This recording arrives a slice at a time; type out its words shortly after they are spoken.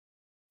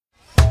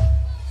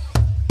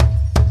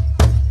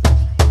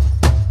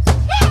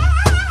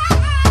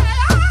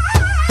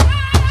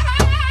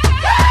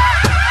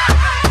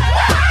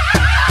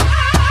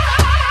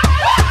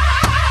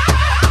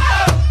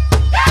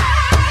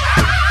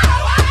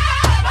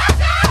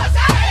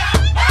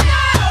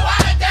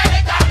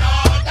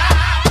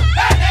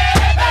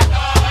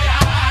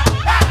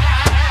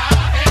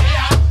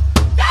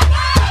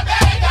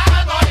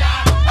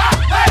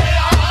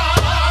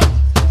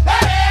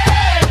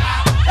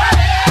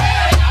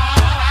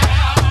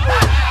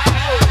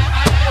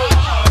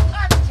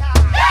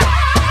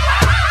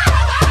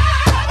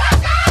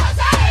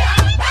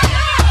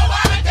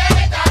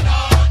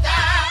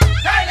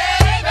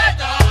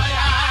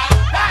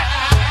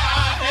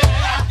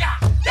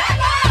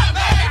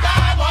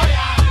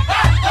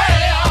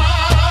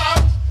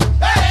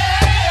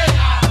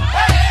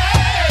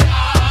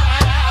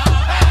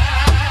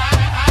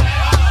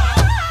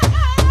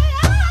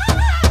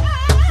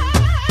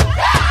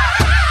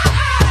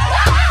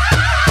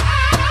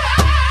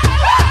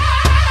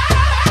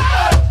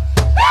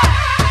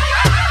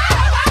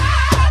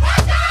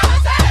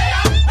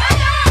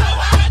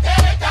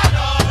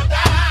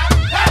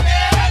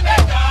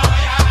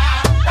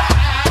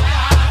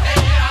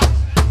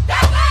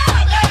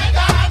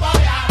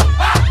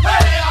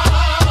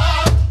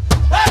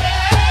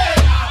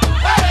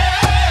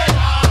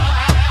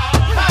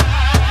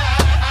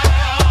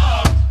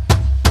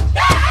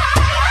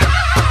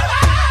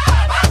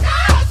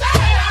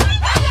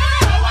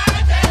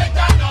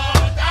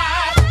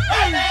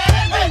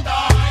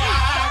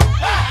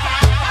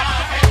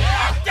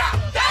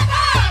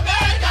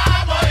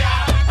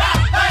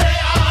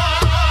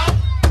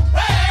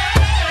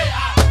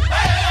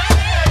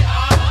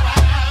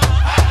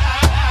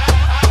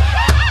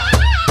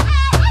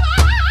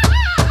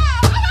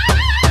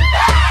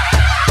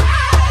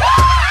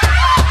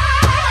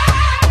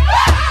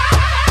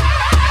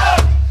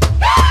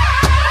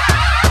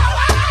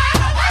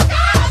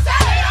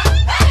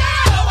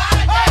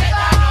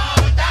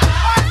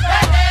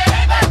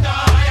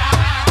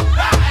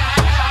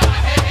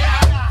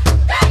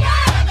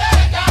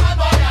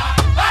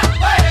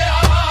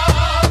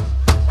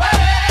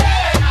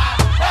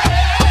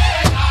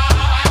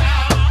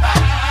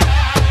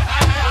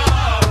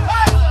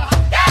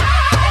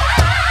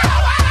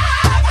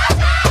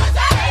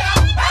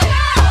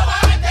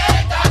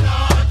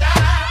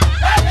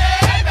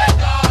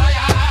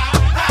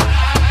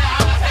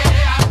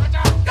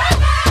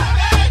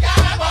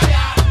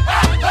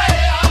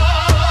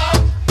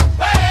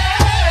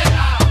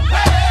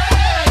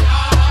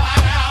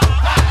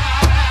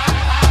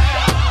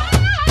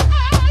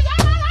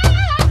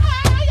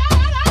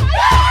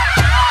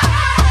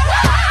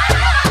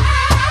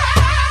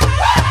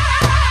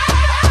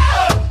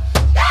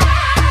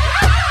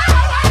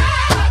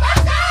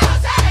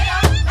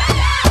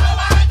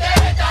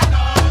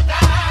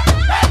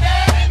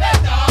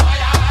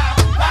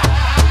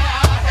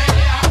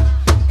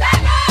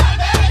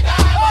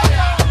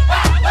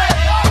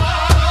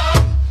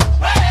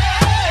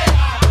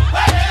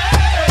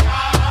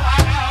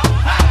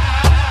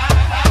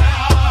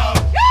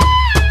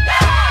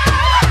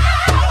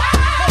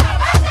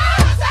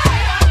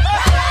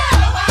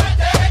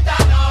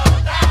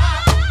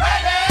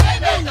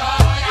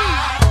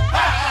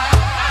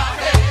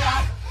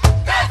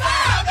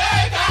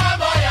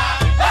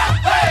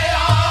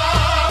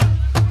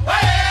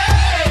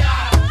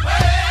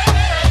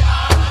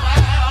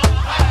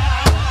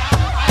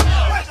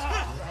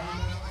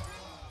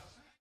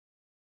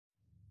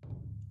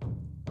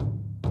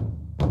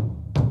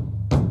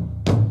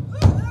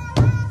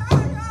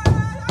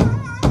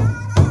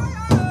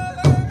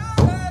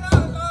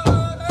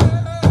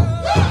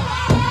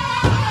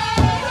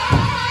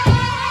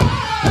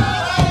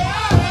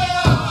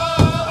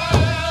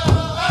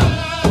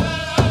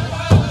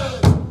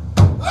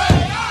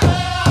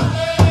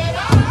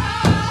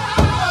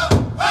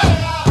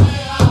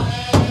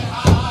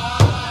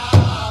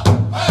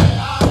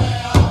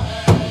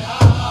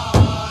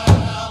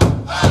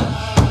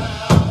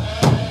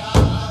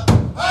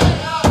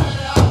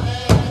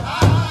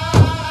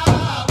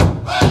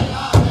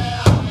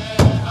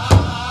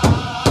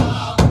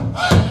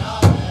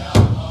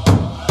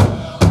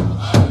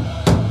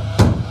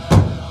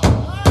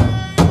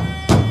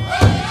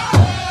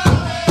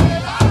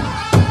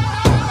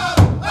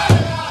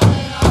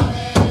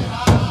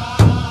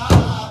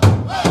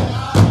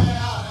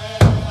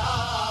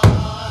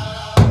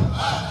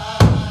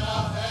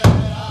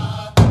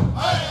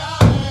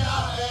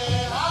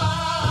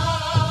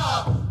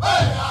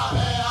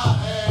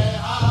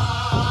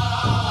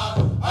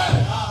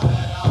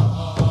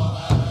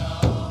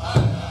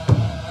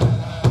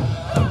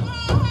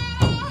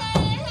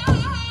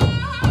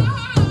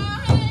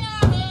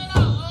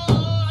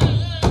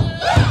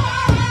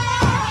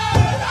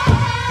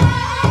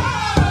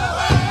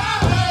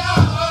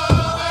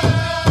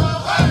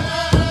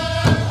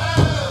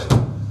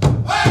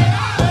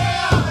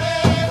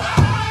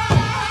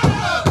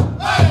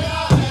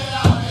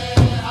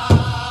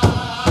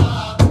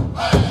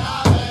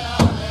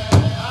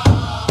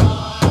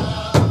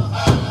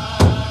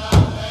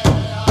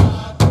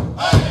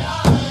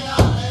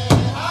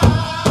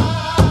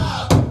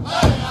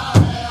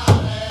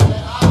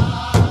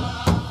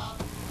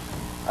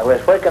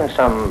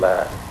some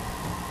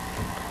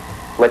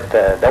with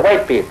the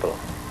white people,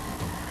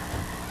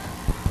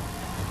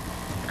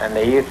 and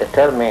they used to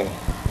tell me,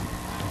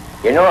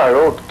 you know, a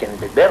road can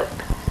be built.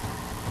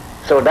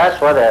 So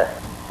that's what I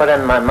put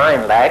in my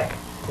mind, like,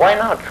 why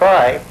not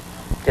try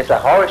just a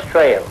horse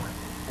trail?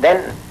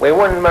 Then we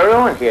wouldn't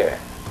maroon here.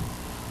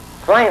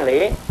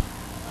 Finally,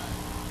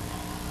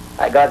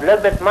 I got a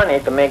little bit of money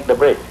to make the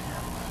bridge.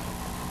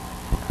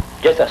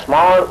 Just a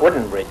small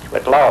wooden bridge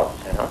with logs,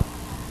 you know.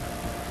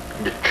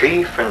 The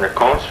chief and the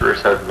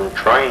councillors have been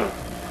trying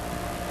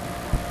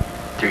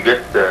to get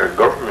the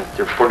government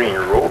to put in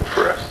a road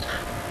for us,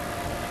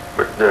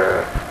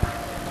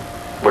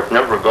 but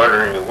never got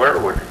anywhere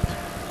with it.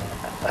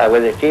 I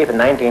was the chief in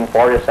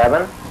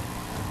 1947,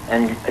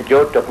 and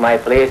Joe took my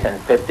place in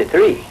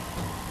 53.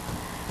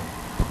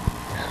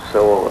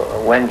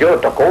 So when Joe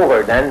took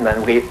over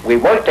then we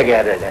worked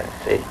together then,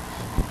 see.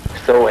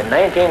 So in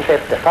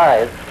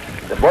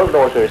 1955, the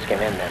bulldozers came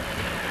in then,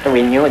 and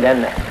we knew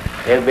then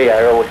there'll be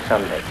a road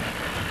someday.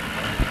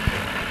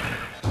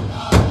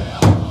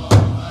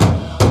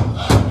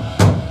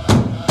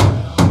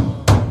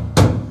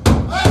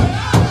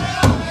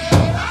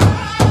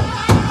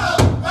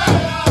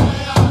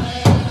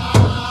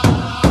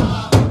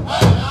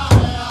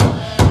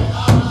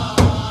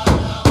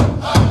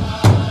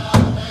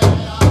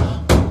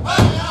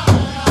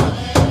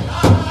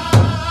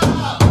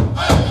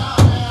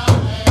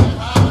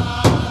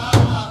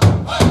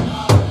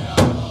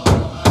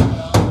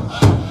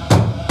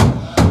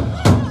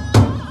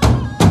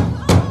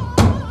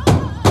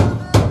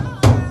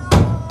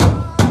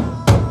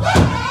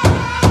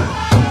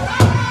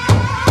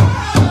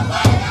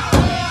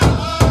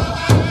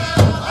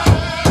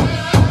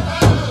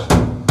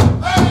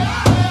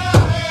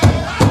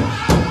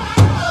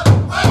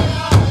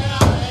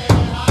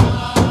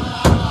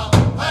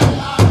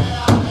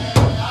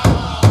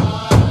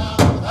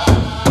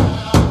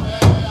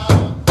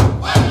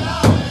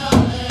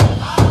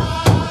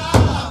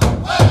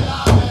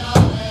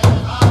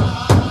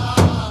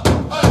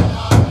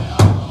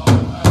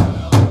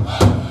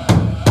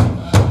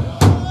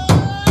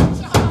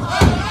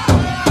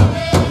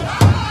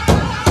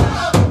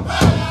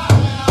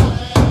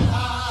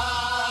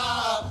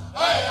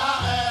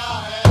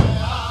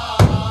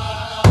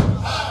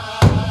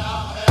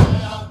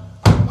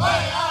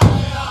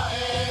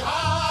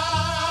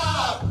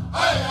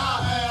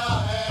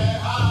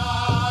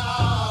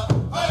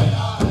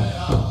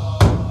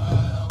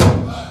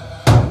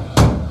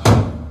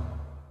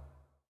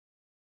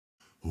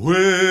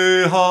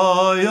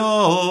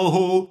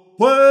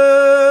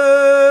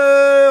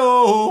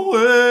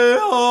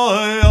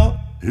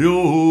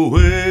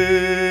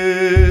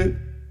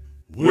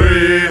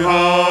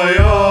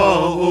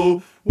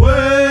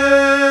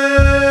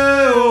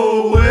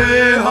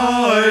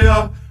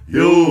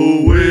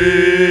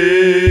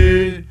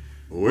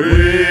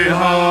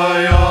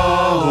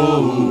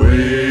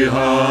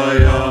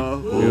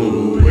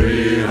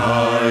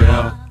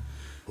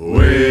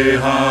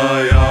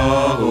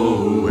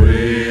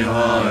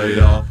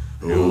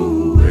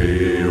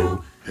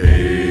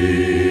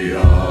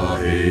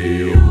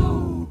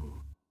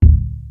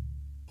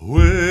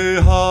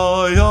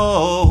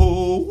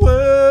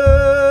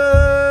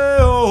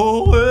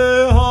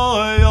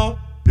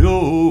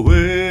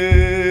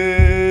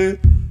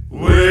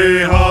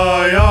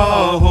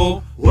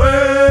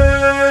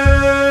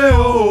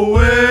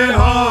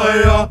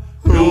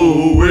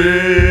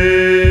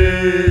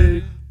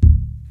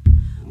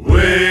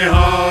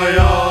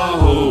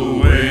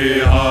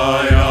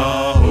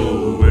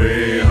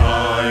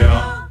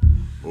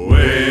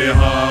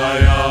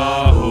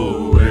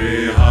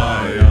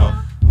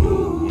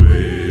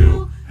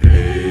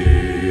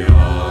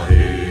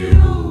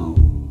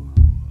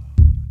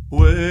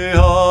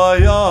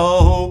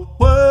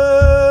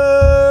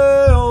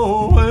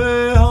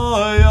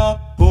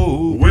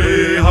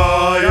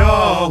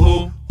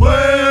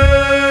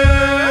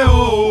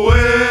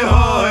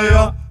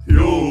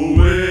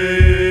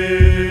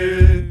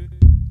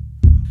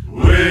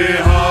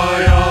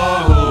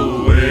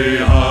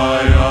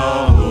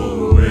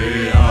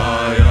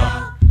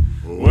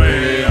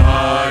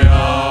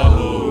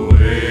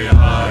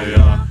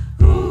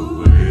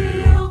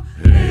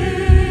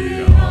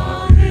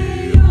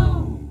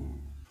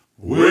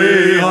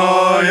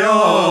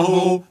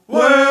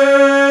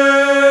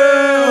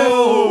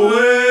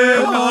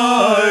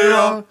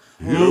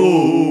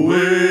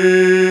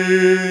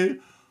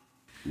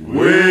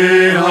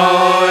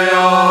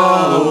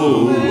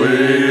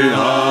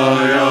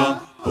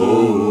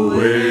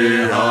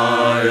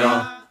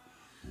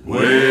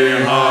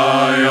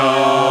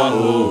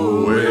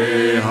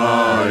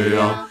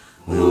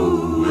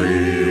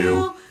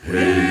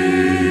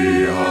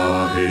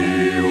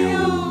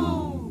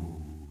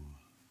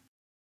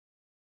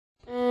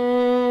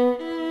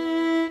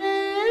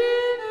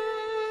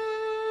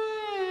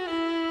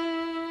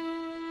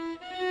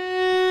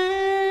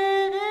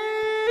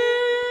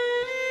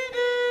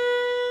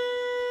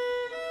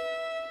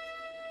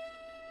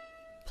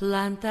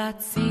 Plant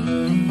that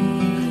seedling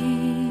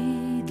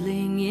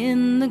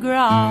in the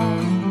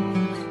ground.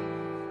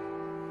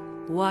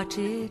 watch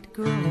it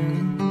grow.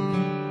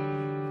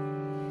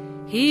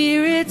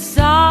 Hear it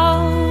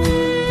sound,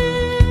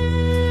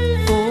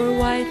 for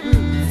white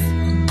roots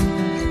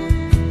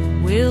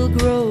will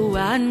grow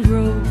and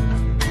grow.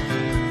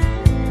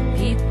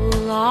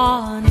 People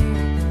on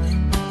it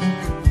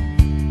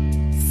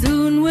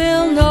soon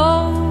will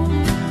know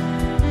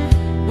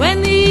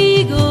when the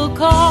eagle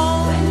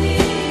calls,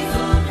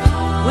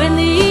 when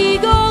the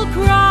eagle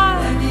cries.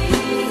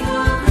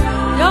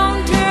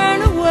 Don't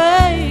turn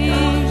away,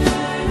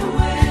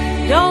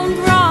 don't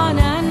run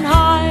and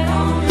hide.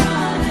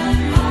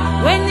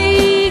 When the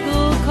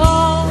eagle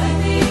calls,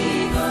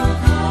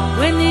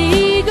 when the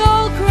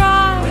eagle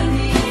cries,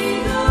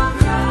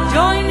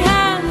 join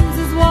hands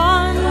as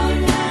one,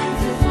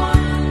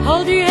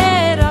 hold your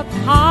head up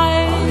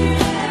high.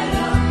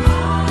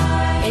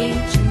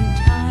 Ancient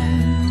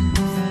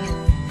times,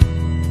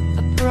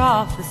 a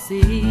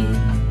prophecy,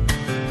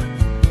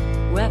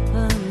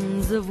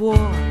 weapons of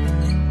war.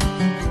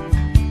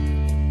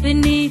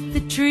 Beneath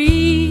the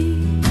tree,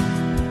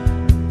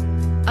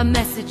 a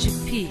message of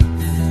peace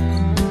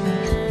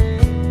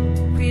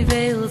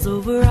prevails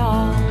over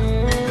all,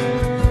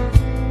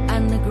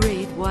 and the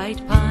great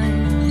white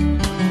pine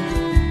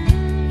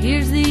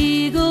hears the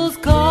eagle's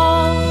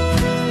call.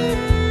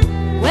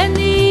 When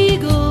the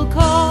eagle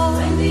calls,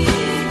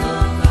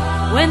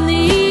 when the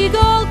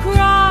eagle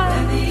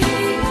cries,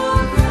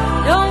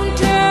 don't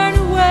turn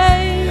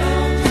away,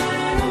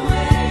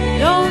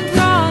 don't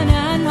run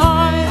and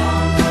hide.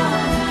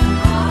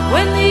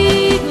 When the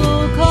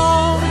eagle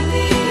calls,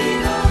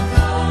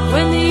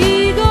 when the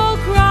eagle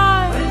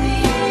cries,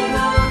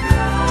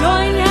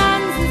 join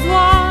hands as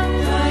one,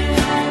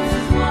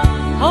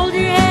 hold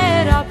your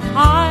head up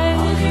high.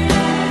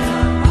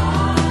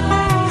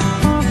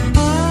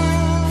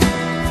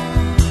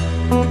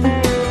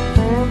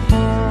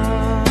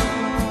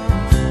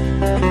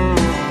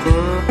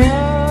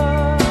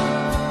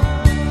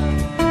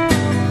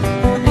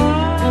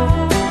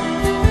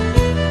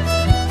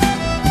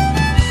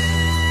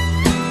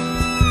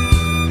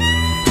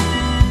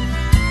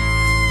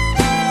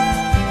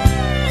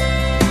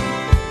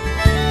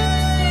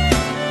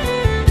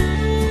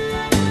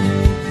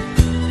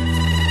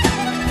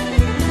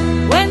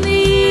 When the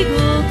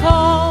eagle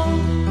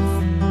calls,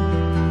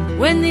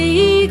 when the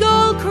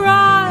eagle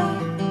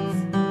cries,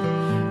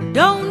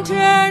 don't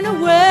turn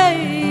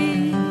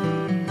away,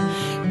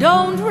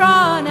 don't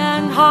run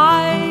and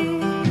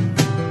hide.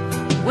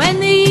 When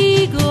the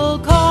eagle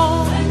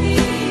calls,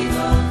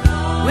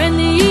 when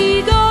the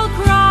eagle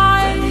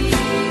cries,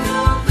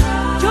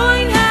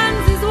 join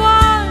hands as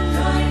one,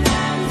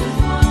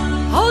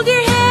 hold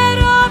your head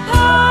up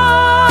high.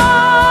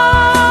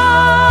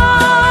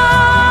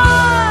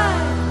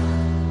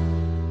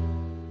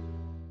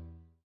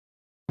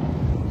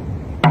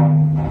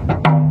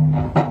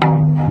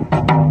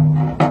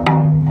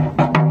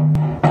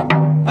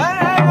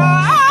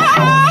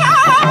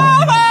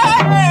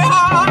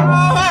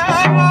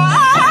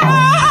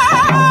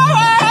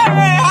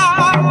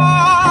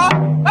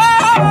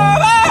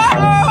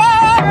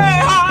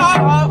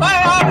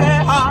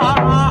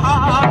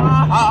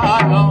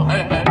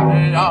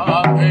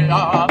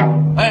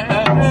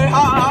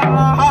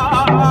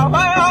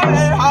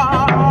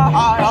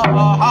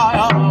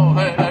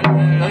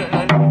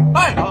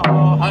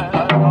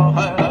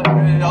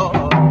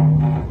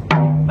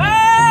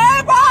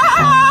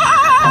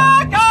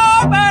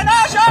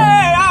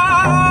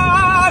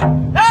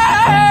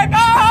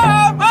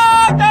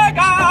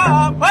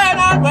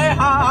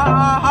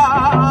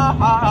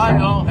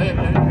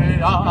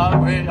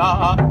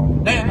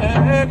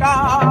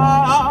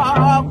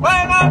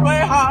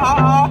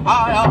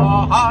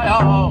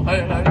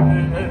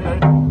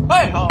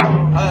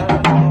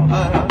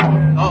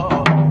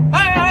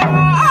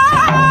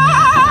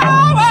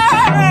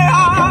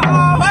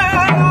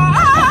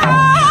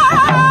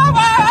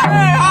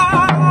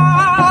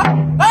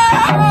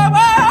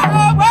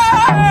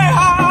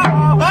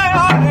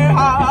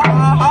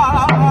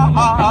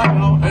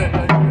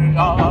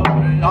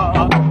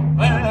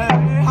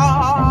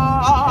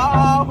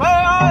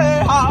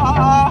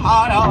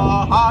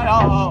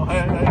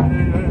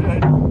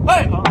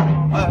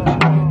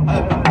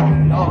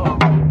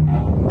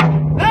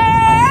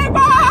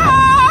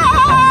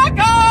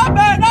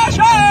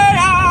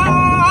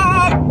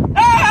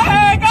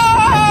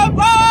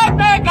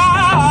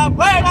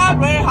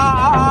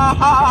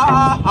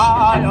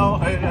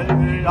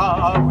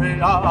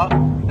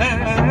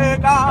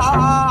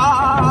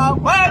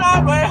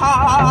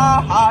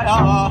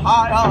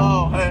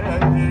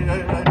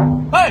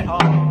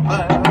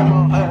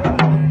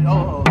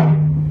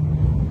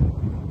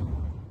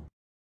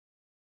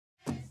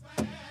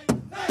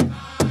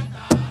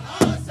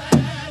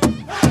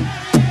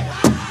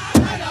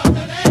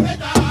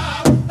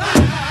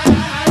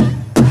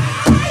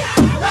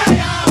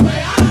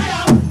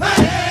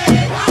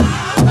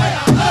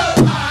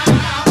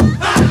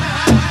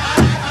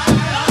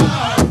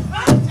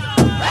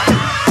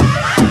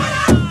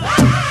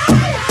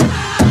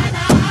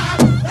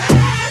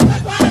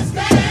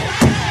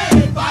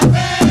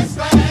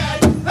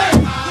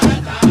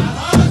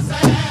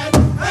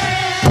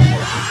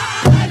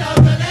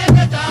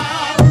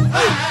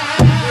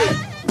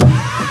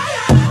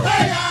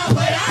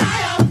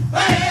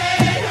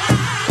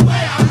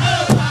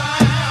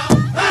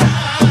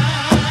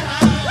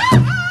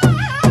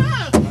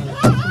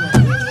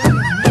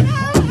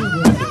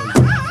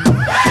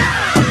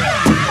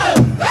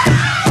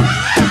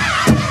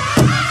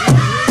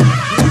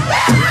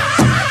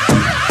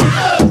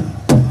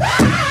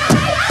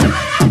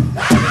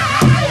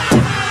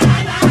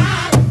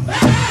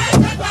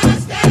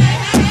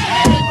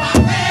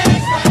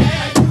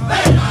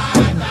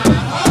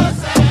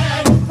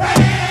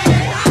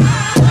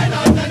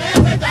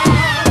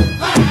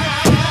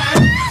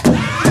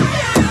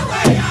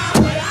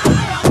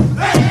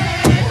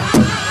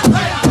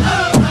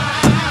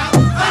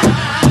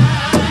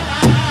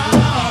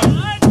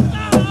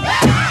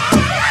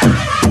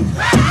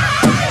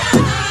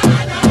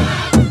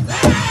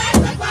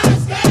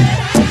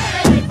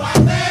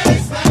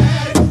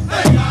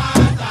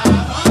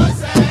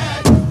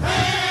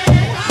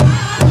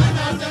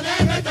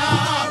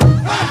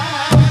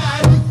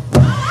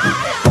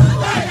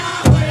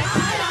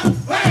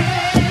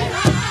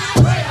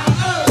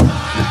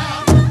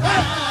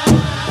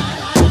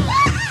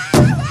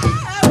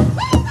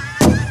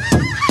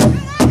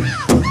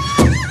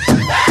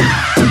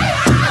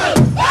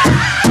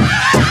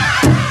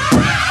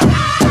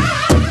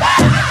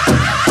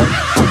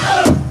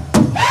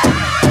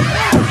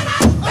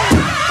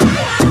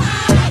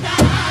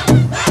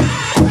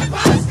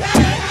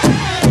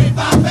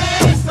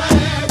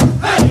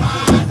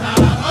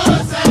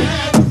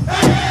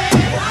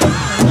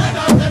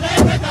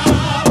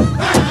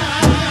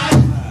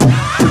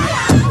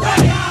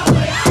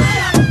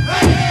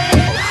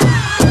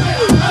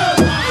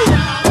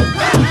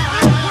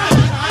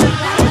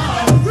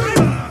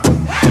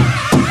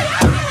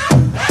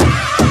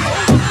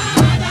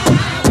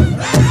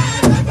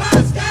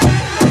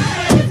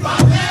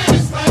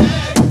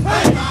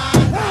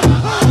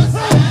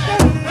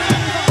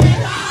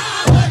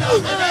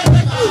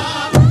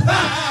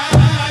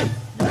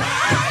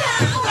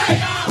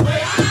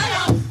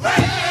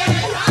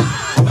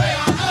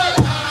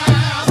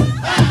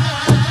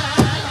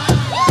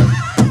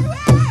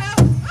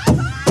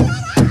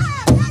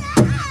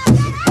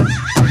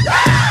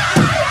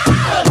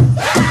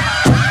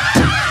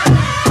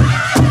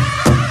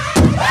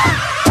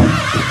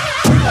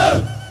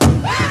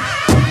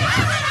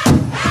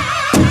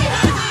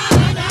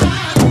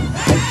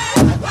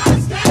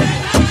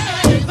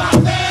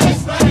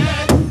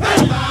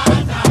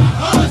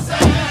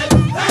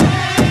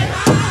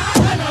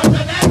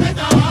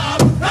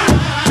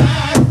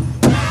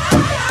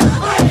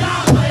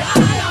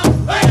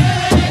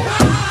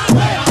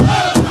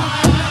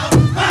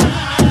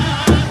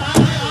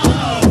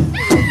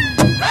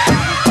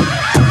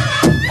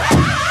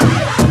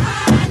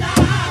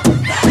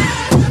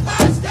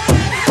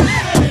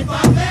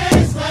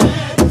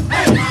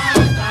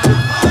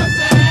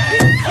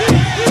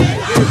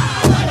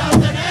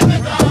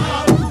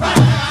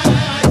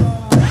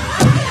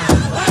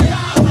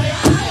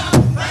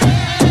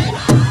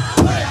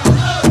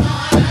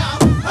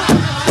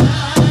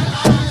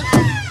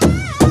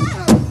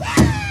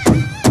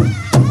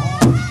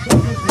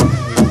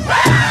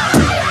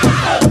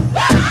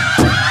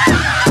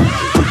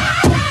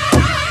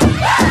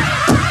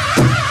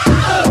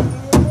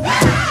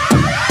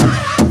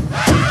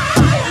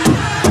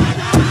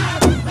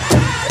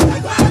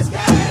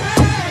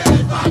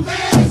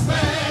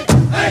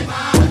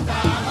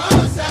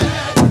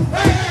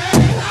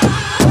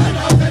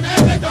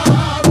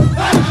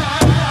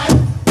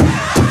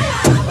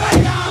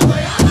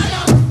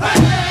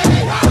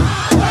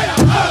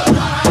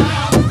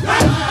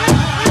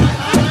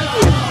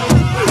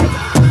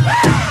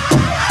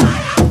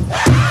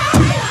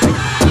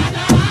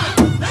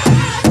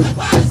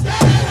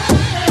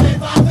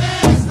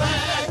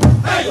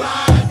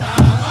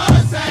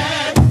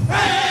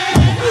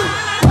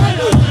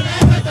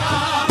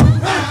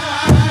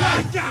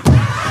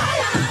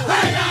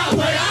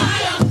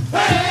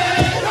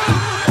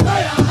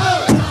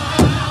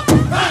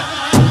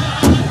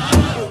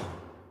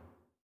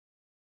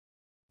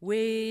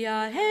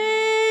 Way-ya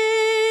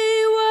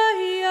hey,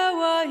 wah-ya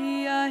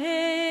wah-ya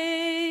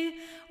hey,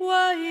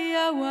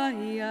 wah-ya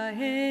wah-ya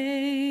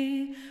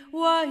hey,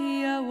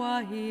 wah-ya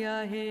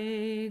wah-ya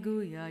hey,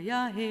 goo-ya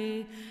ya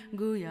hey,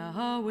 goo-ya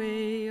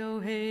ha-way oh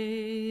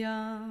hey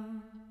ya.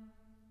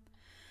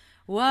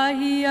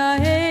 Wah-ya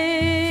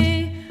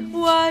hey,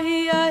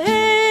 wah-ya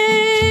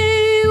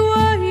hey,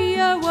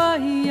 wah-ya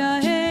wah-ya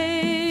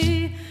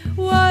hey,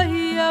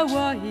 wah-ya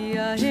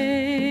wah-ya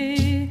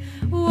hey,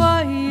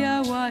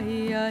 wah-ya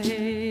wah-ya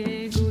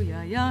hey,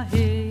 goo-ya ya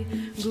hey,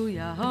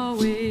 goo-ya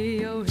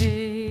ha-way oh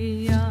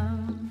hey ya.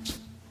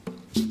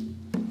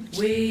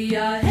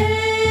 Way-ya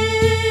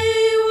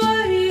hey,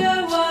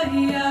 wah-ya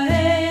wah-ya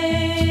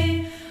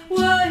hey,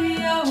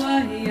 wah-ya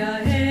wah-ya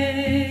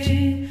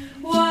hey,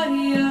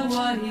 wah-ya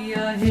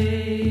wah-ya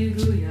hey,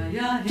 goo-ya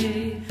ya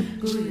hey,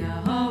 goo-ya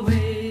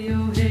ha-way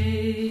oh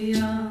hey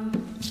ya.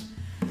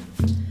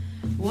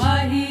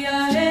 Wah-ya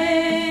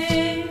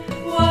hey,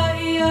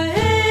 wah-ya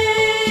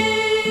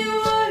hey,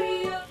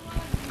 wah-ya.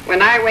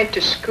 When I went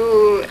to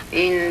school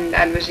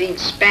I was in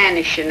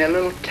Spanish in a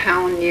little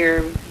town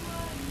near,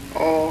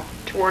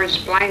 towards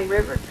Blind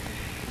River.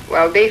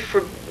 Well, they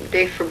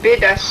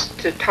forbid us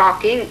to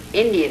talk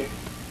Indian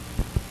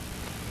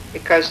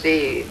because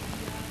they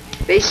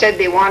said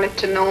they wanted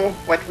to know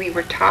what we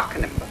were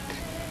talking about.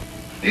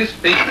 Do you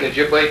speak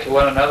Ojibwe to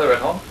one another at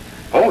home?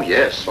 Oh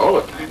yes,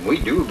 all the time. We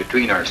do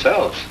between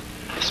ourselves.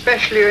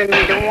 Especially when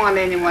we don't want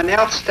anyone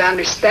else to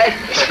understand.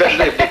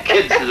 Especially if the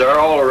kids are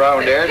all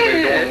around there and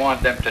we don't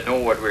want them to know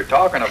what we're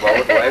talking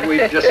about. Why, we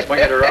just swing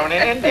it around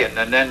in Indian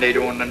and then they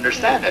don't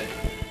understand it.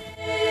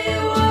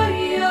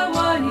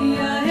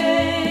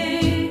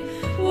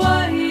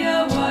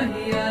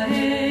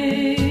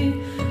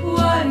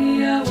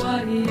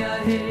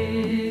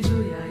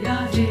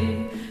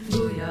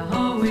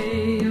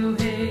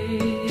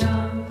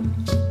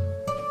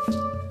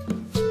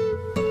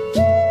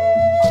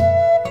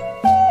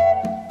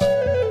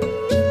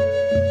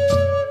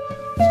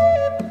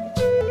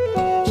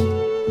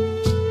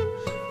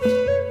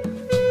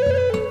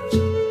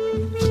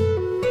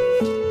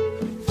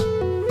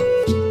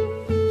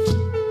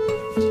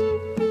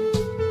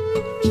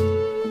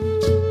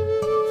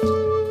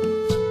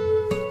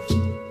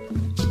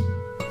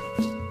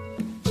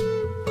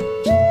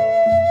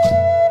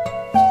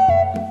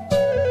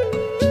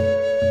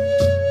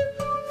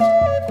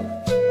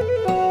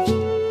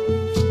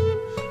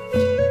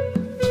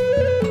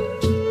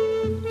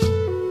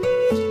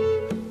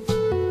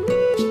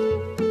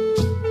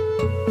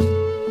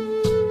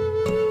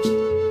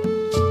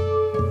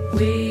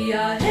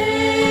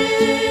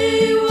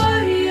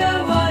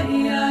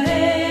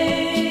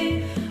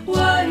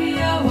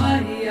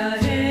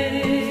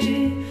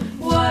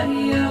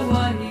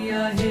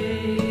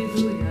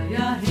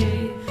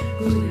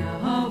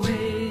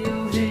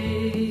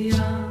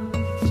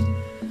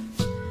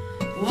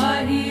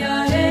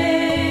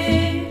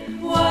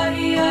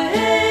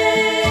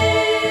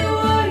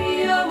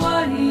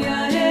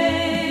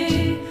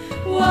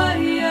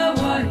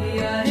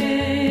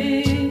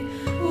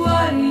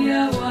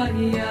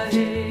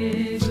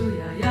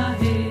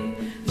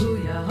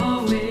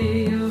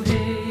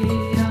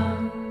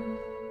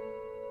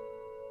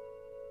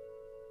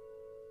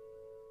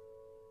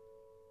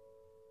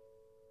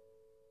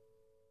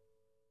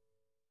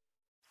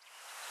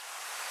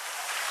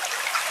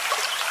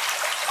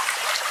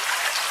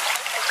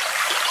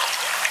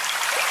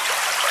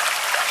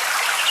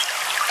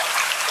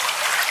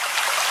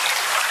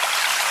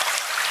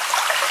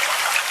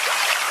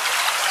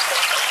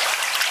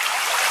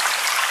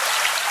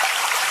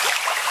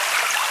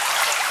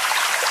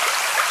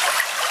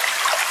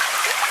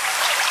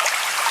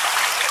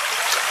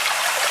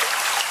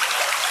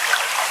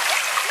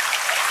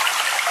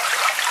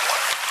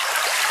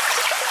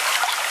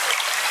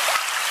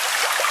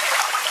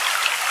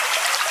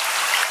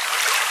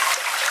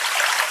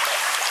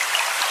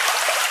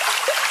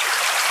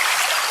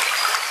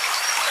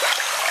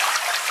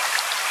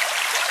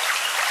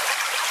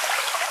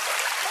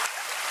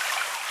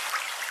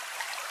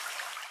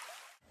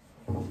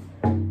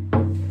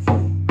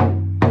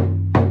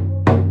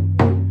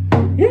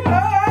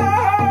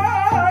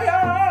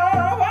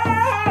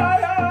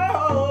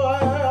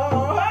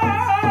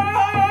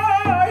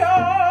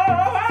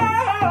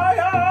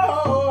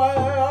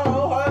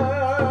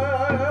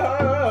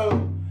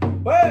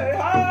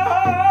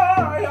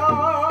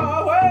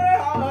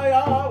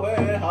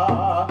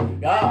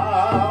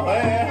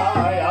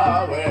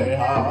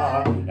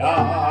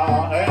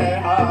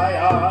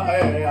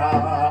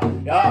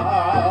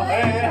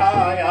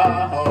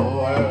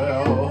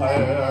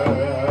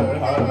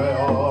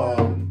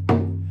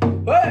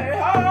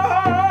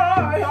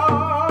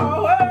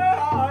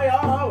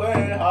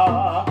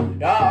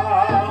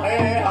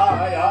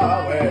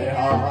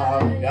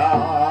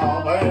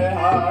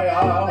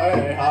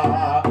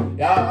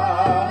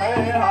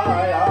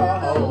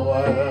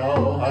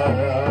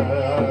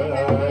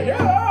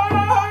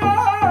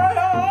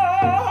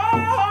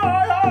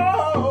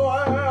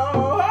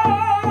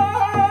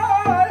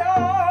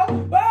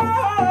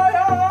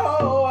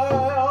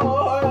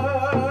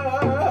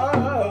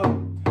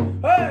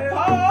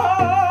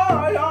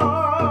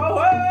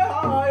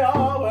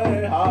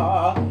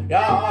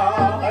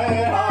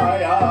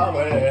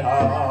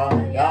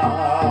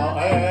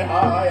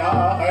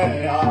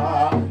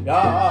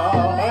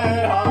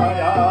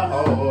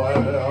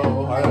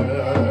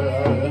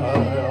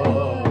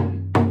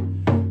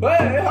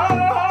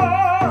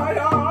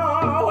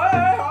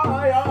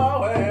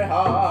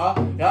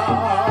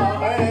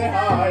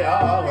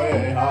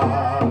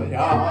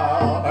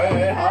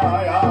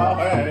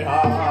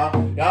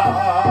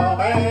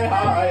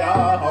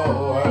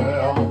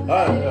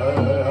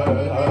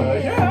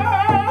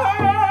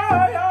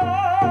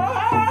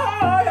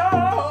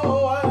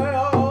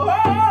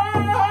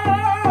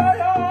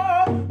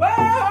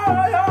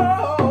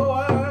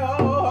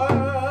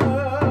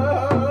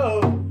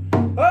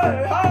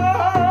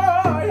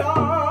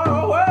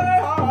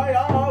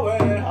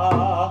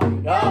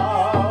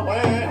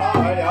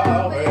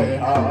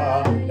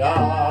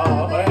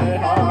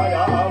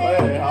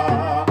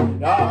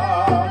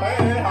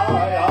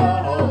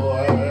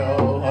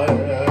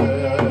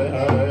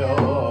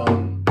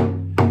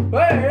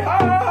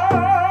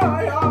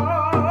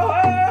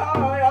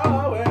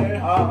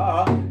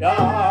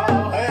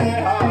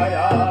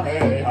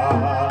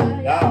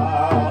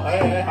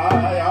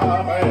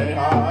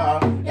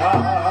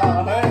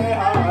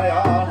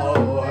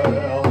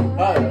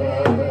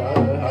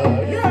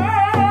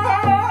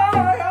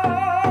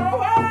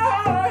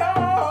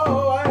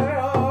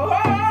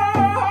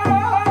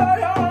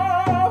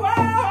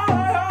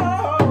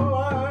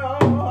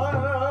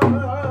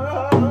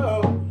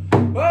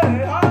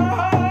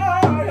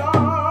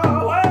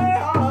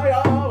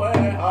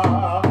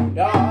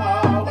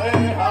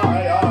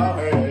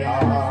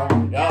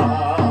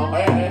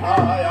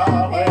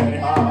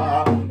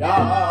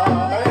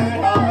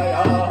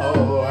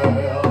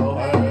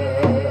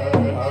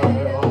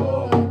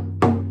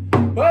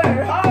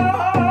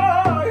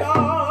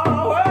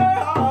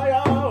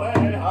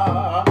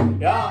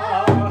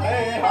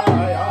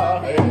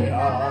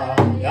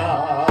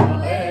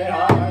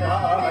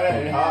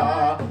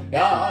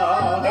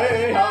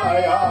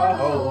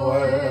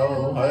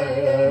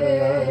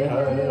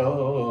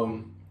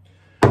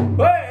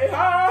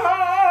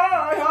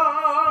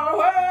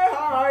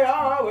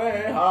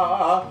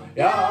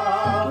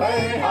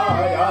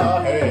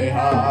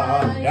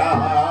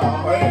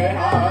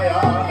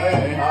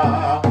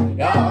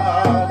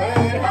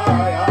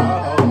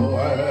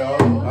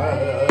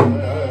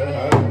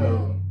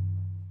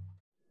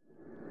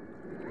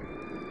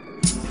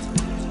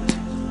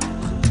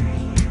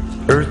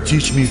 Earth,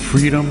 teach me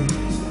freedom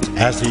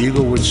as the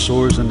eagle which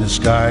soars in the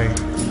sky.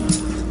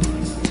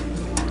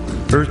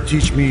 Earth,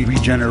 teach me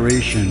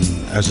regeneration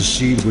as a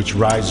seed which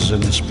rises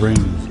in the spring.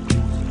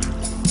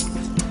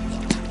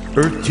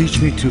 Earth,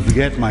 teach me to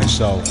forget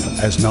myself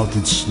as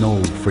melted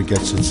snow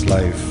forgets its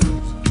life.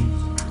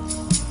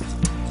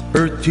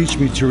 Earth, teach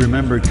me to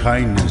remember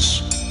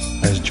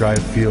kindness as dry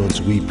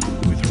fields weep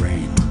with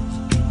rain.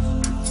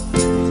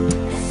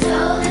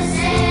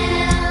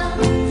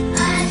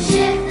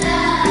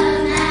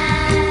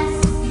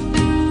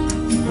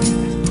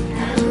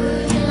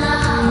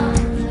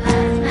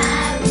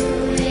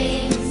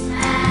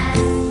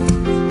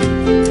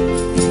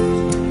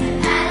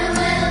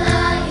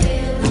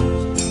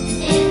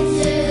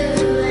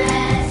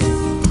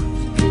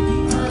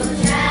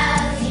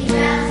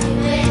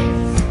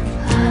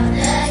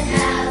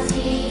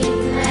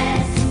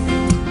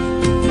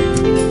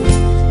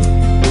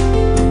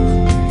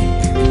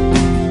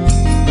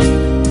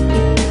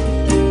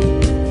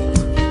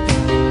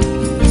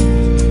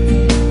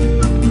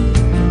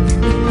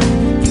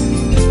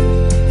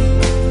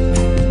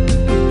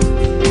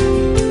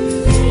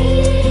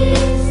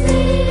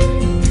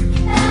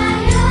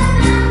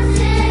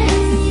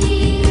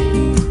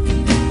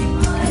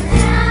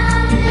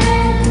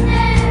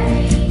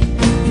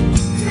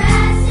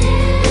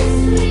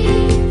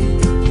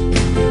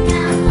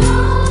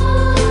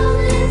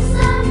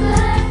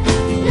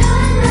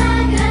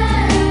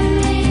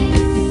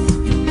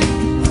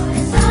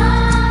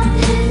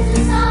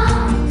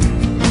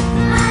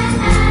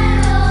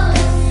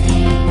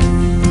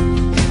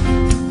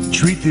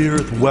 Treat the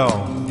earth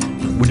well.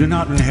 We do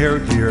not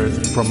inherit the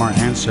earth from our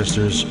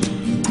ancestors.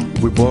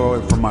 We borrow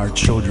it from our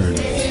children.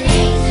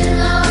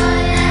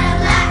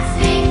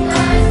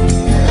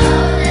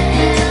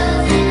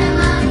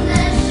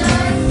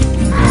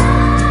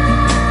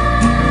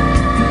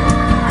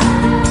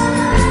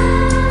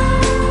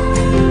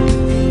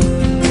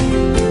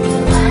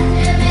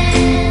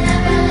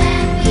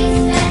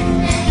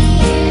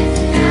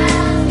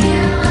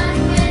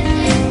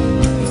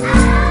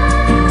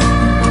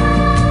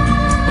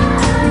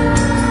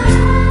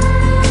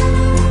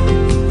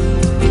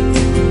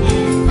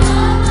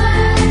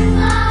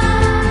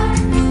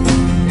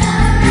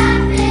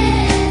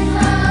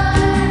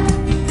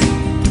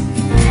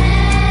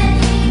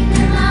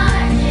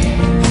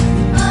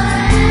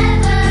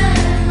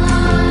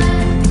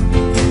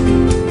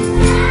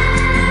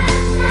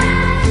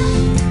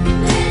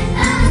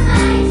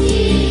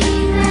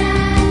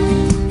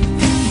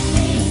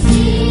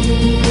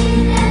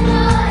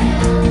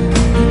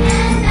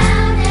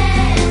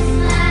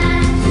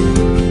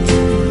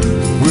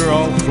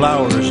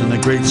 Flowers in the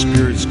Great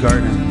Spirit's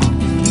garden.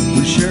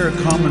 We share a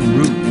common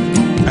root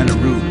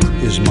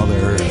is Mother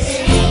Earth.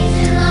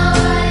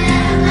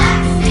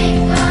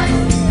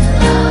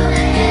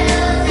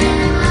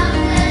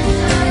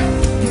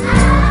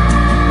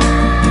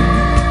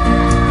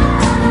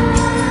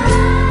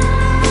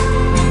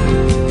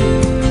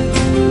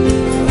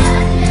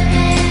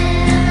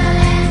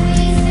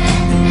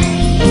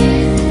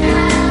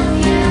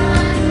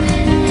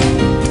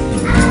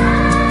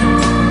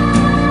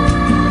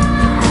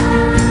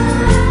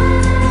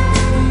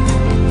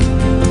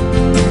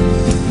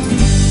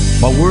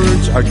 My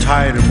words are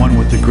tied in one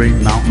with the great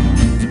mountain,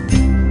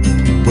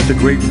 with the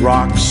great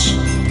rocks,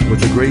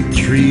 with the great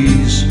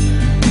trees,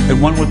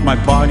 and one with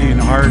my body and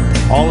heart.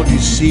 All of you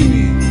see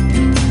me,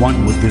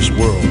 one with this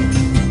world.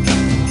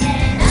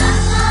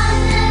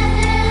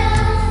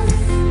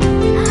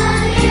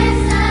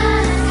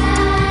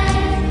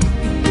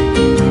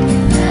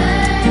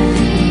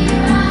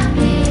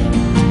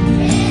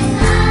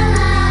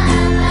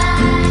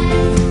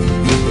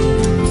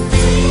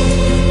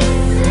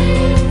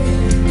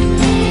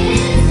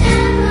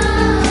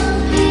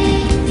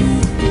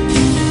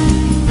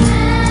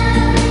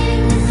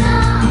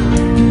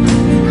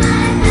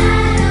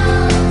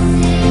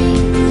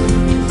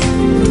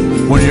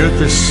 When the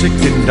earth is sick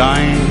and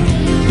dying,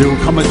 there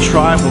will come a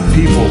tribe of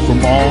people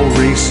from all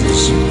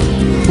races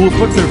who will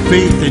put their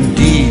faith in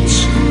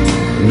deeds,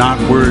 not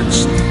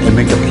words, and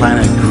make the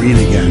planet green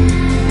again.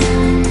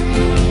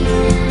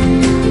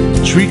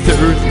 Treat the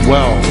earth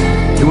well.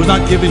 It was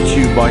not given to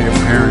you by your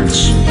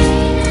parents.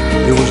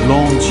 It was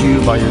loaned to you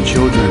by your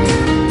children.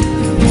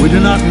 We do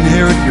not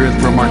inherit the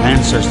earth from our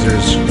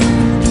ancestors.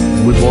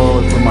 We borrow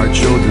it from our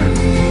children.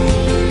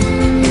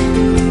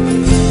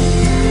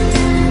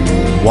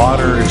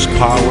 Water is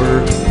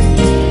power,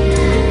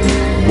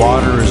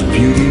 water is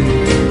beauty,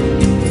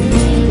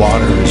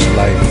 water is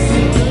life.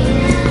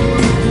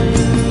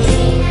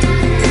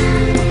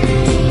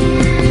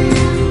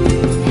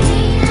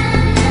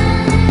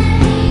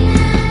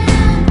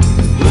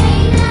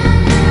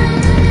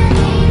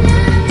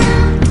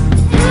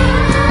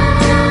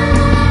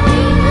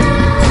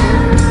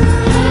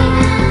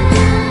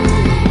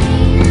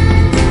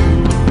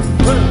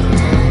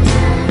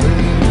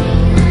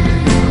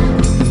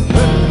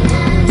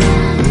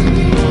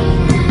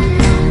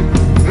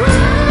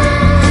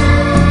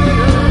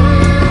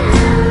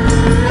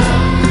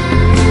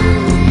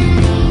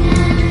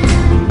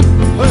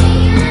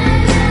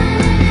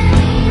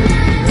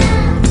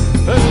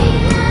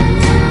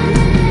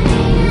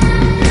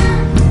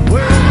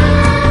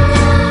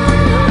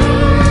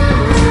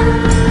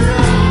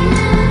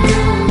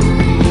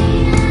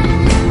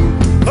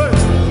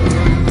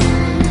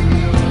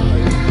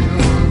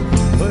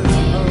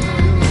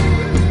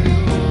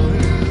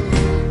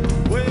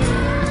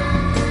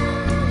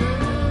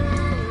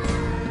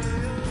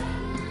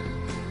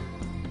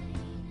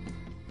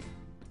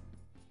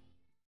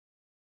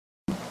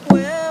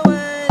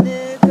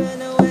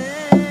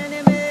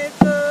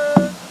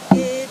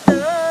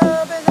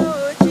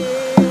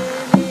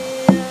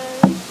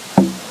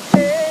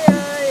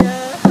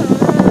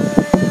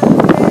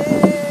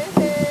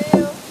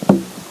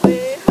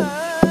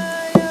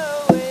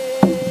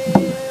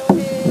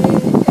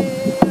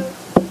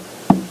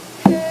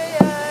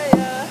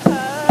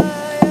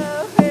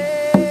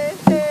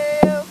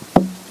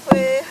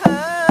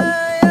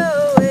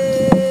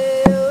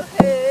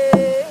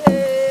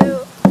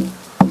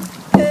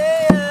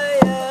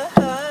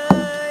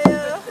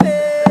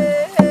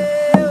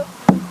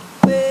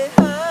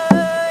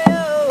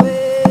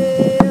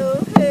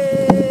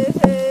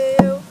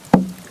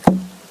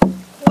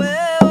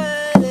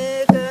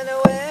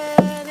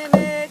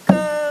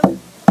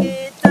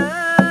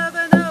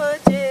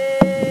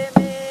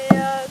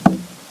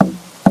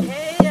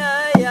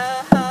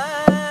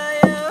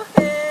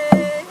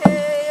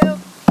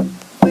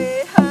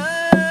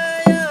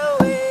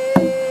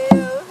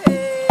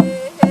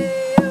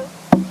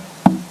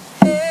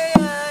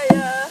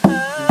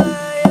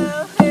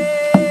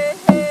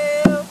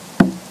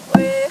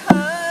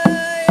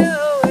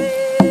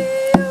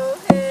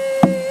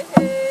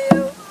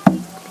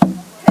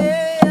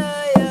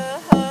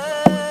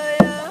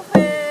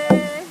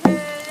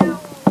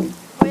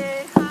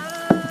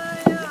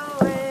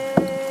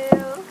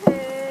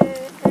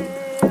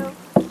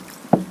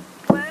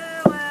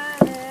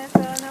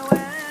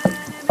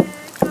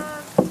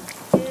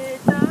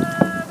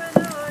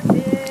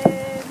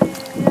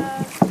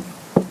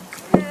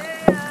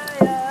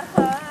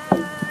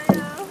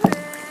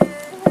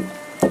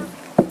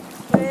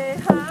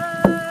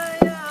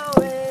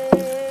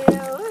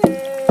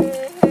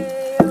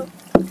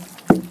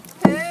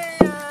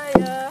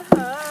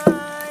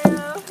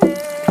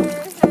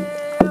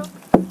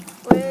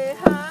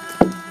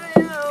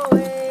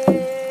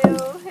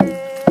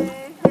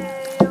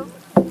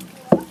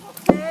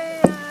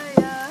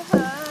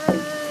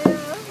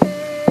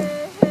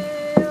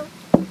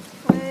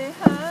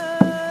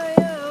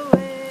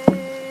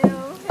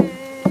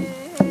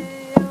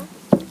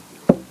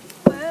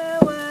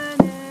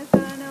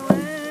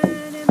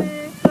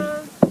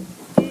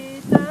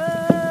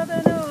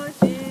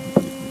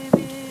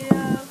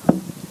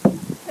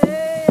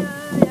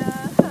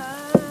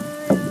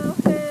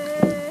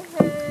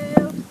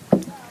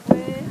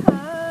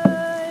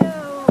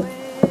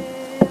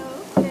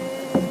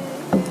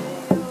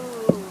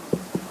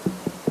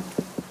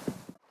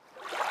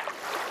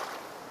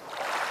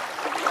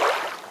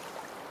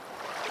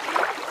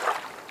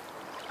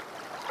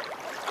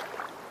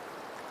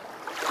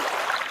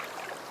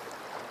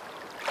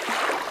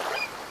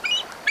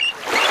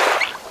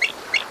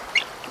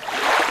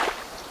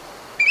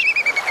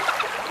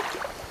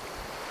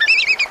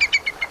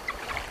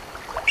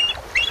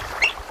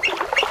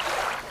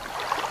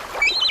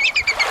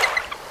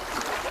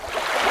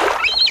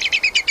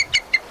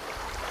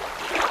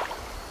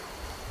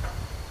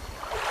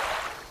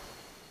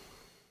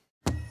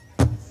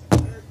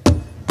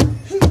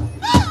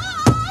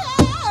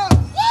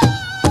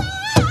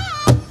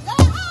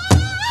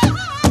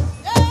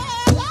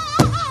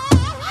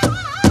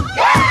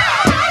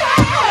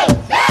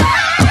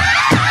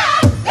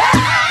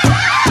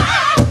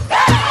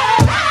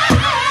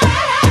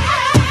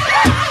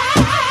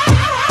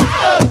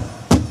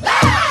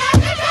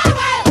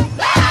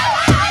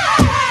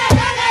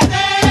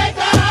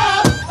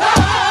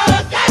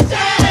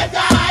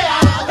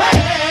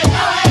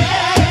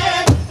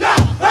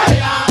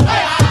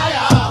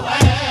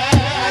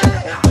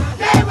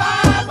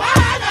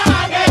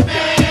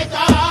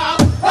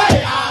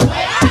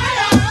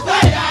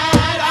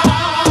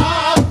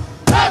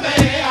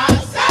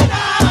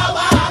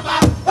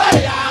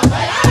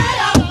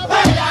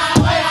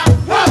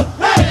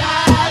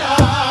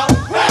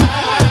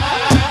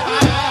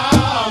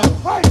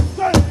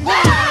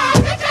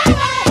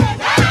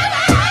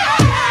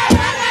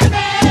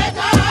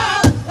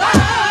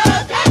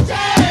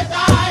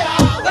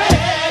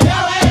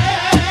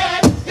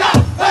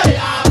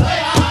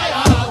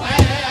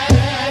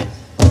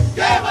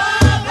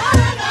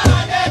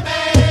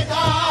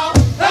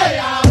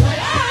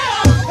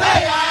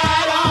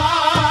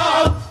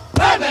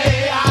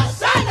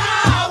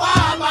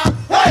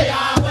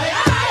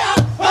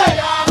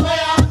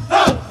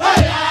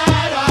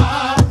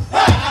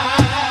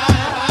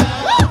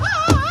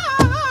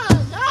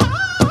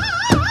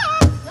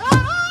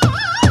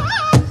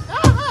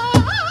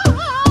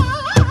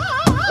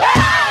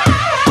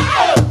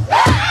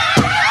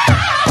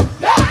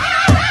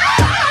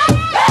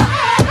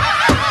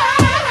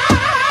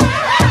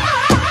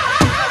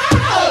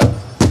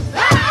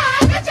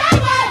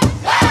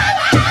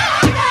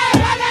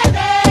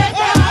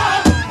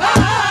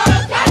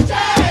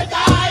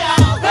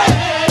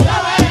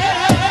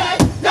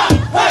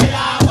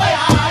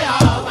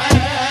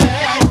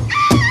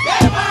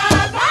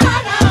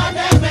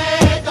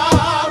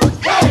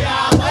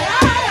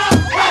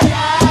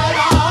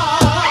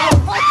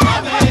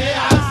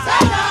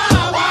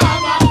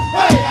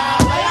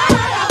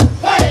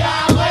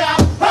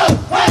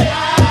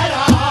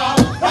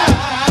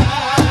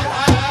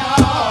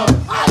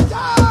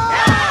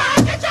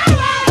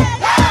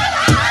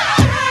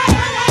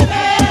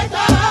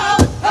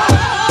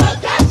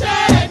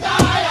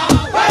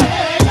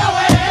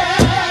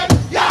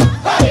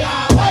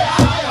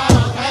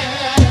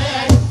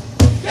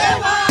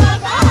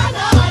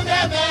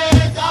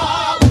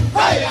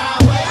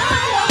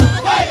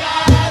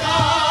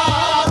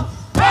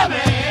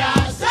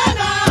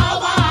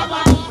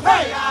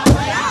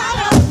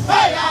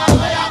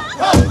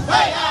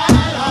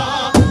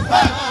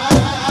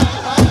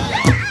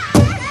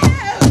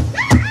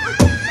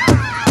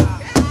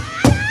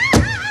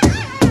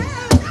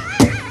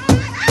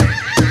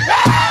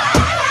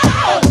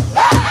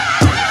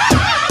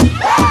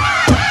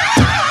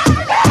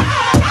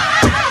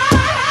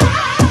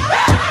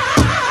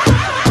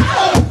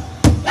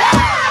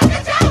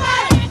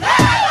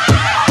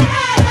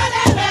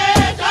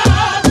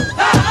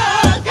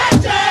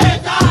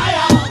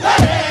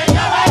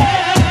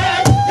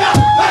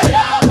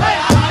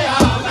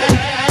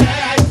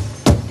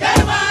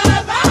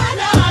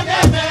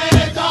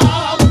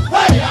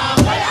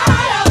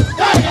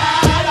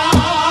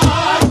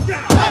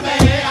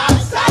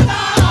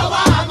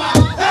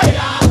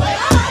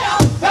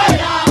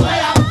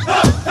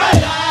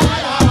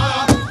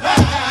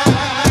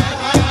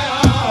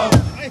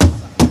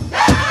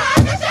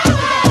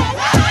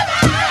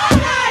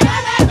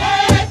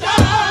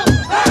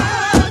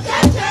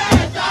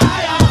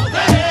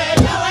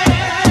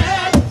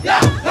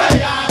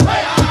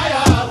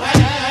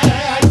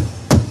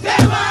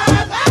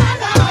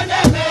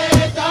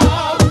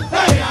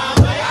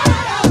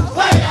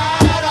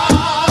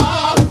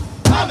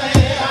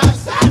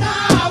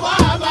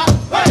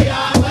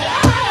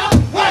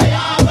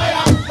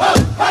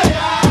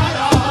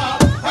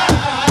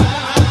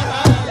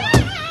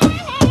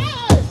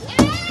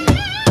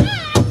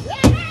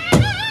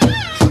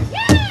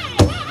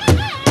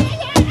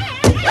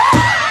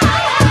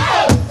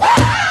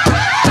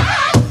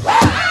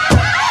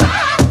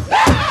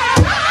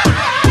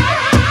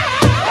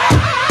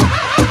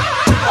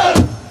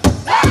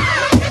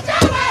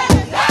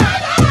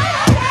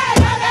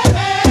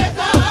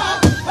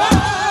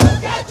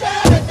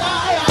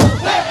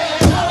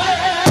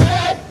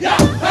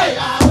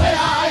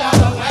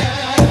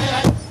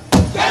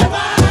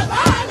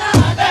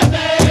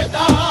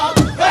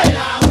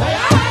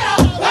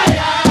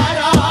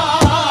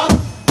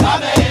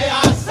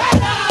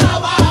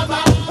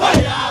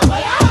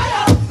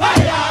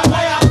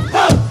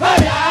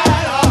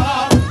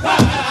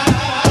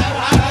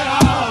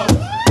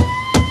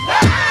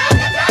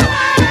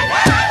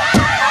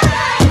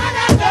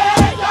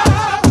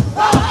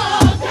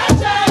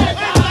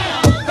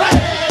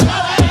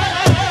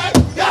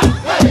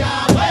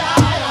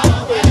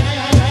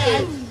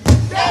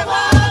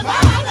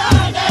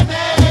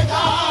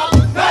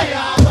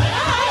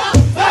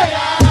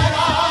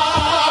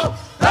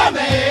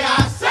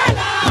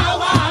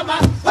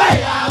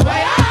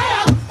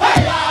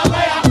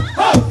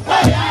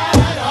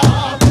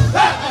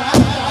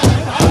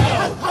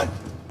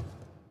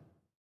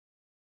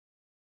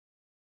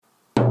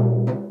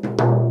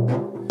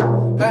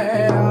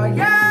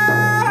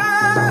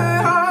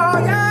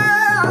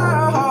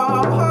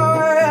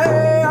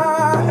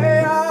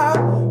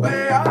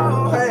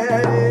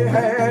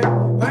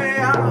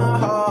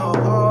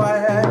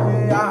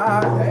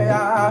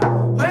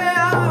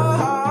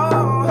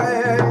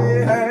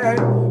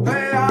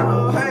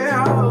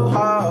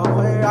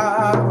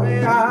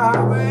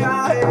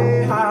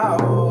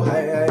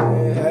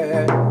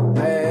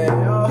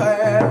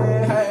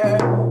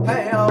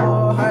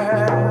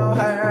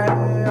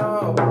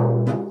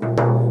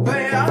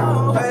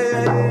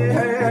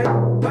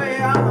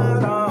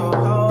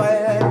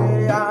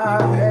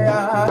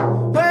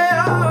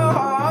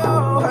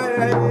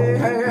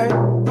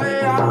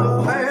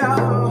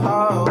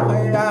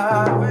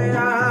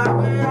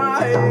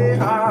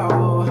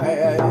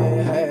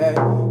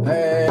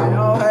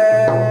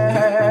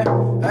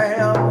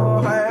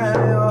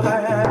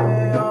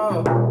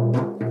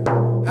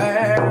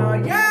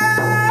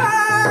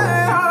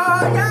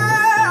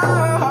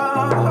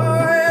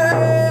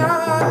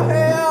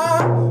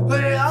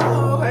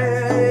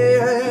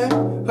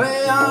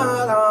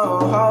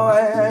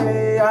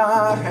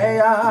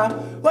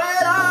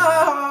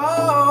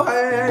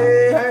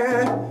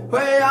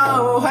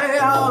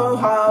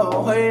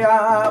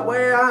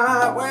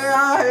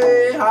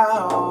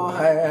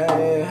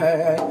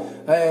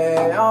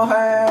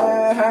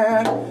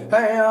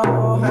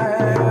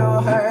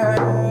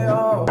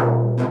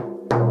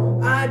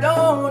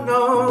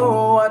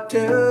 know what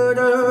to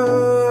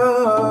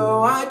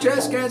do. I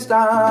just can't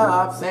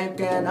stop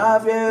thinking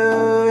of you.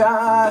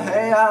 Yeah,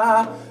 hey,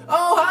 yeah.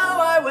 Oh,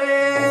 how I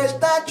wish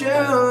that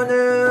you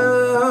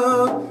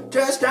knew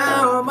just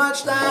how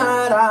much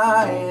that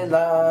I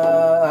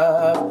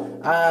love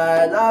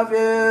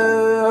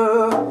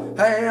you.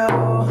 Hey,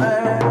 oh,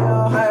 hey,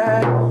 oh,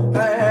 hey,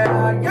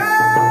 hey,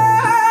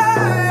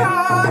 yeah,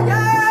 oh,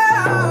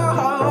 yeah,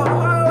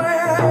 oh,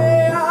 hey,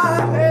 hey,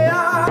 wait,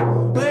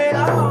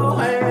 oh,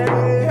 hey, hey,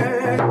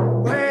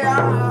 wait,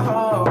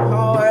 oh,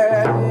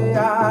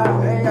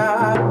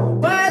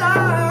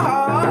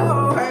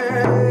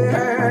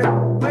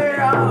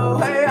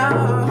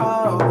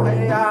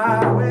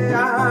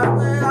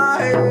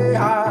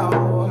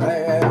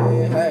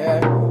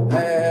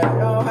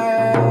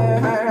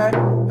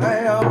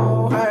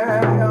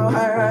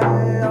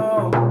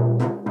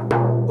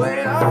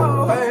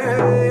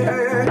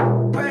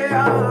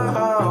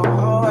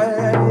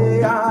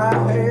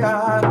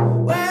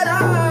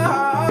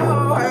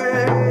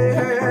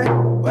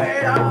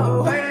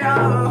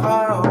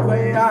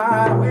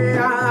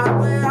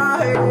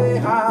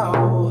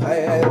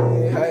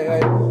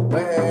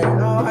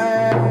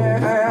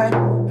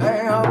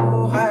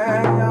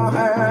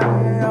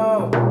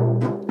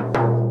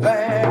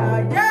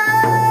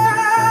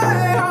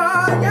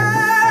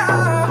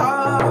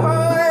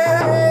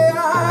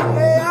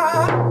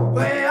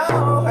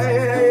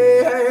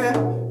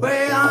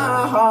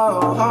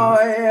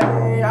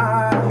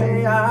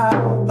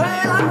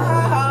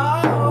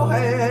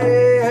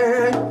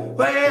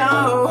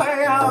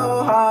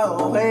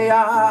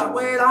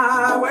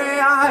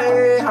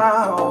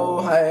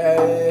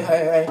 hey,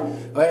 hey,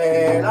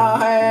 wait, oh,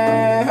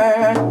 hey,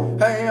 hey,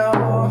 wait,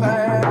 oh,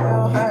 hey,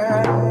 oh,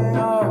 hey, wait,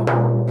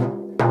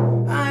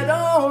 I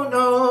don't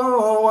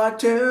know what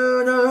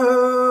to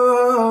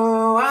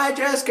do. I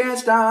just can't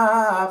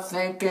stop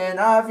thinking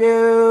of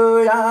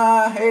you.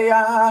 Yeah, hey,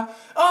 yeah.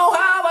 Oh,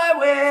 how I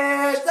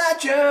wish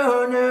that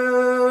you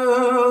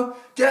knew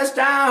just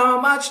how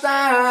much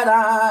that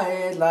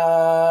I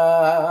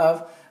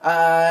love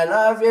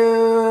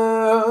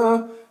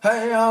you.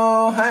 Hey,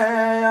 oh,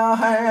 hey, oh,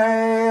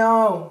 hey,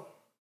 oh.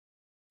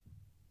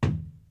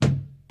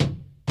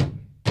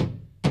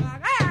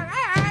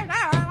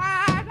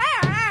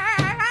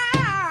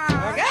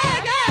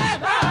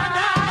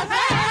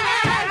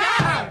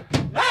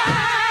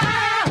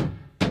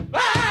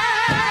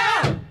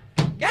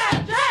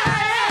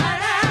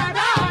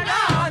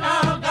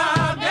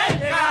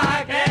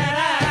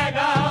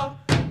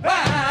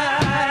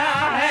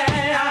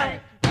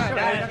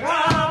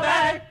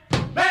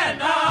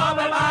 Ben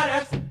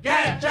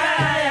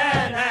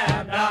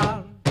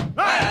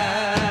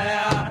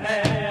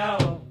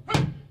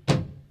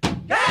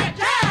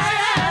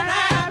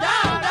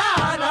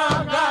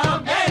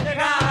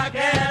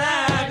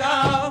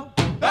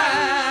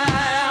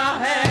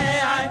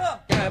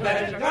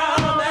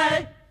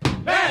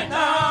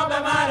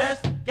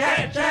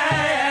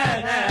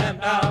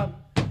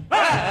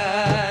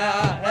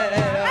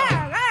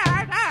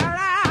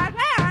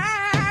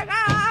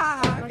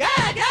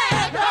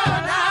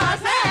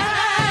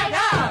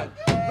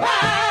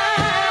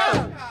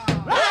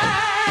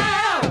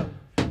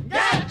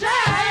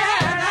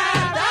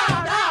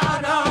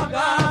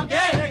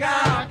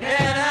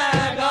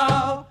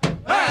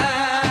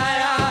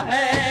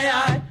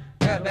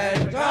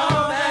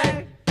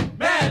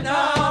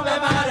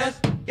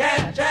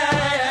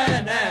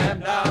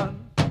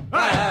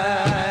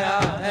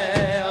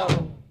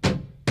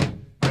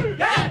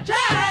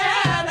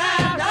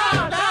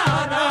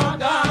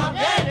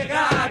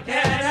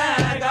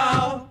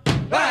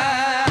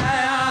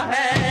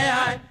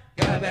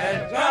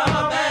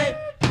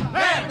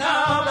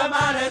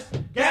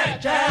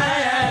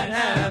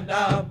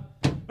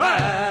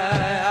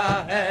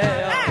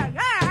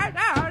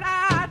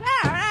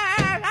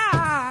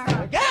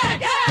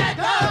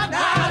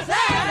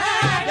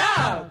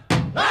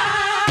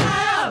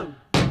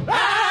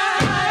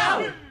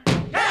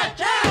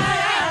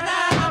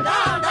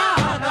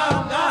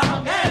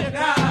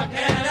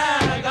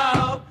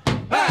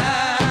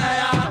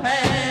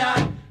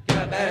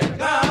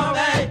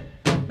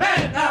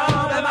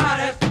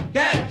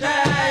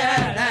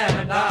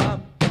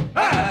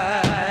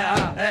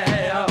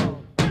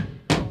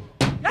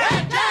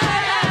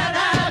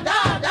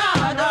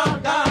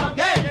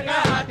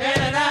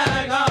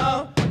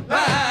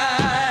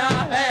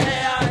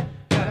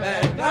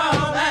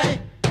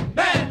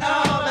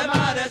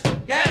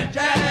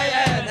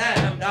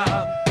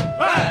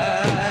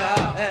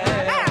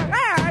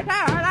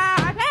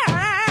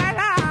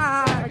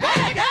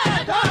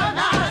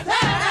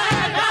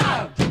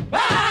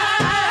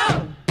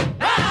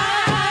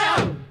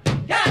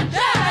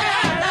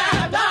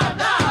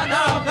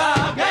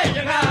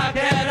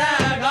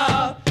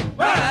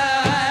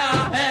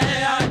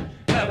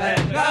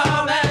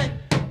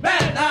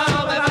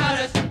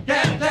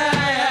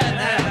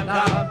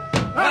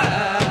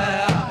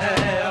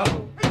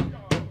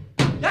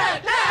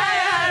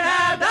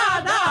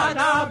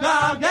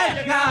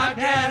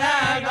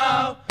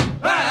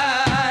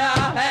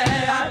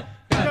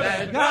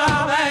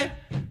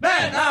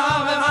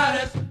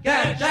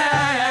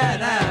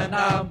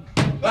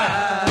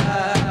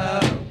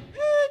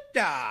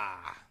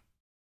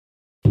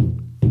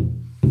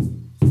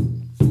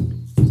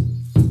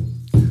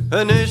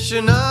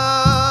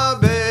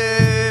Anishinaabe,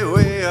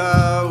 we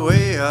are,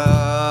 we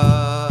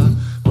are,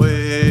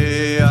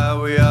 we are,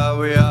 we are,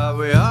 we are,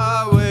 we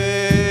are,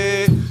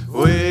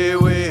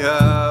 we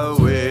are,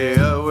 we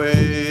are,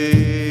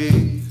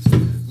 we.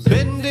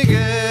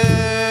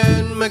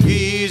 Bendigan,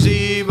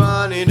 Migisi,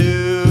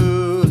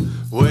 Banidu,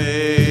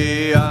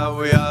 we are,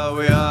 we are,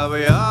 we are,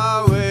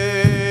 we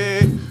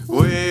are,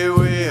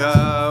 we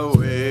are,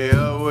 we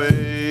are, we.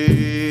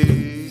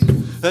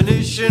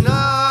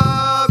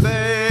 Anishinaabe.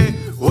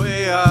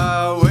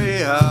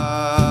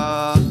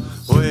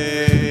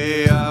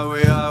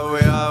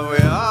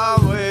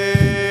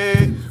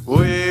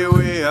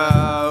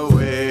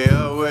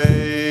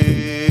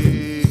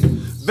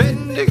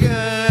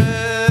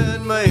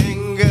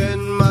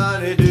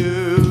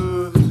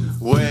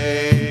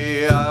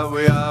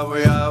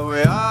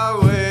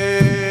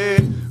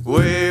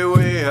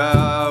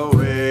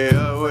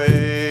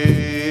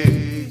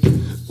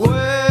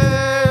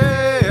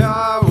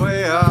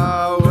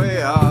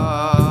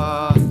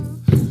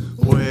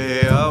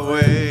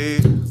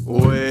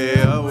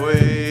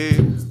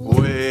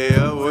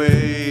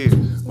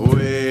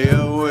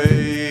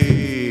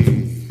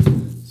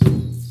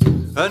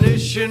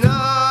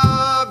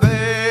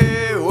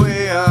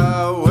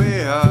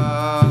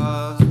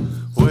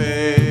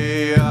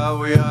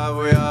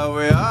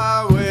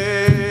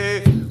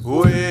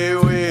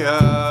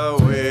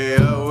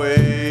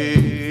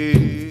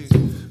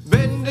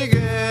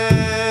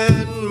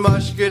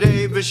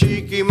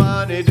 Shiki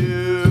money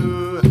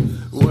do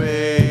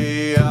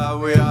we are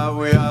we are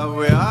we are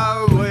we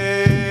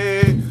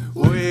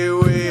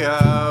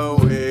are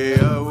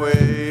we are we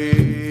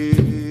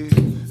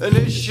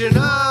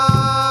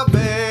Anishinaabe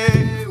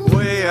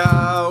we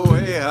are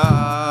we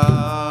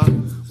are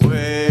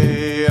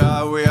we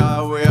are we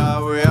are we are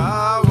we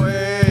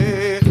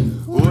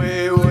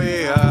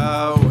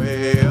are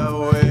we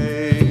are we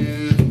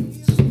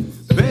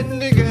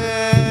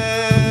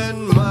Bendigan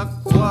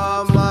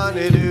makwa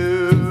money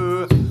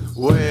do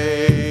we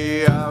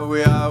are,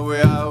 we are,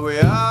 we are, we are,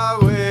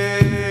 we are,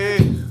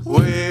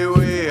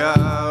 we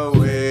are,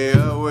 we.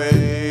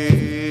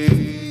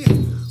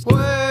 We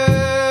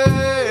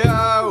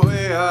are,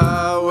 we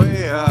are,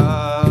 we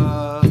are, we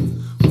are,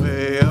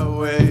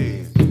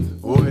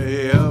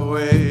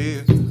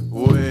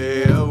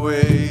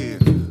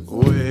 we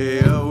are,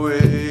 we are,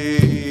 we.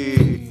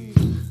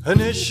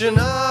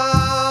 Anishinaabe,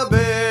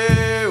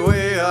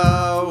 we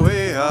are, we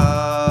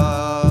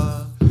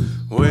are.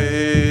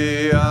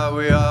 We are,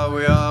 we are,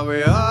 we are,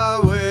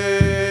 we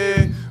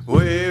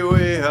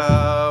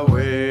are,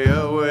 we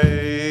are, we.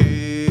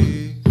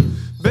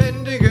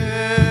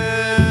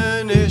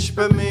 Bendigan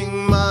ishpaming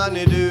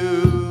mani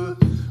do.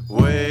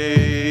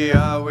 We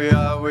are, we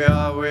are, we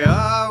are, we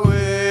are,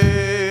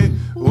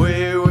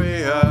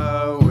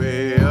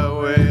 we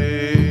are, we.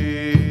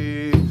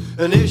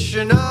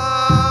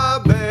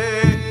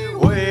 Anishinaabe,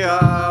 we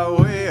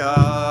are, we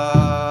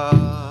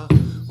are.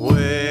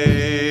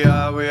 We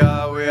are, we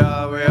are, we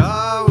are, we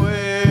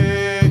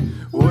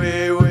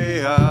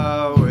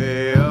are,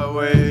 we are,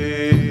 we.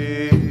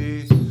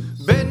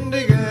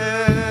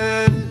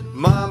 Bendigan,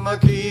 mama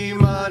ki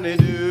mani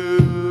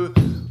do.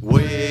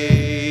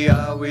 We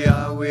are, we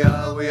are, we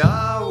are, we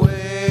are, we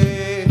are,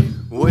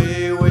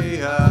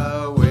 we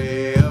are, we.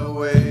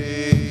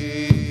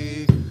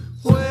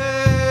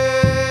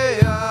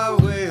 We are,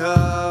 we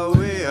are,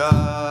 we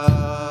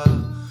are.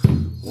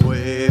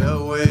 We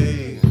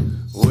away,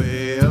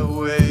 we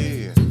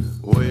away,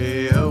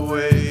 we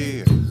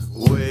away,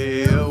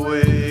 we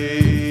away.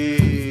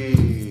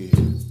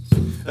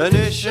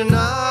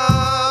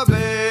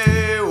 Anishinaabe,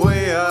 we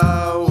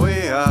are,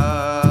 we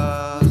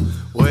are.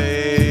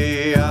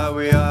 We are,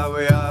 we are,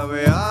 we are,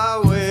 we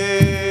are,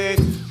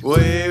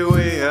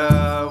 we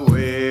are,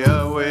 we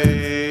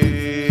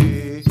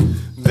away.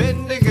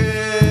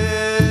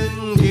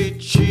 Bendigan,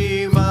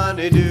 Gichi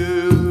mani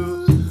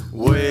do.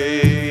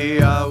 We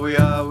are, we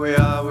are, we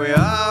are, we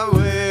are,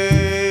 we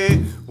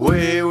are,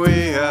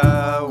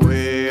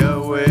 we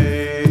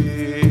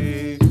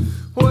away.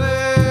 We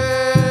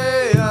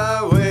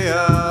are, we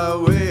are,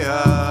 we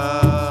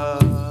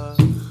are,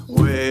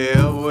 we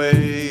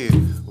away,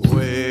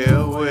 we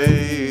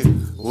away,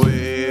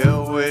 we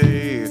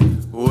away,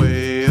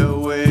 we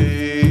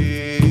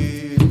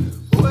away.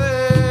 We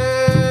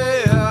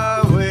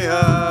are, we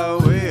are,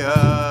 we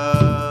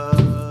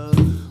are,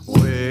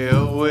 we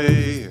away.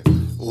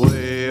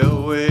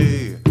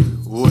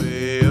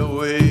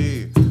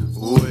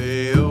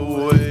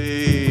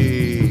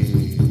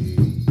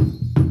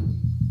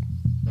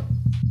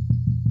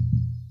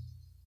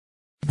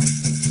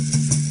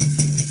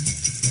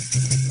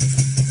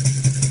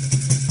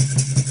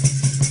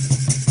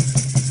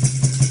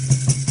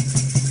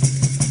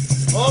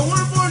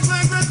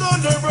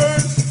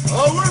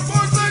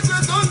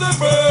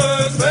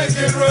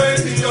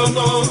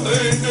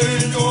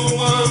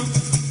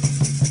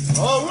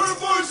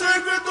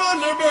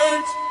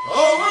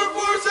 Our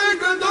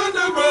forsaken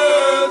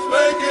thunderbirds,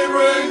 make it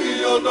rain,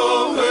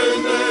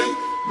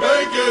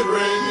 make it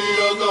rain,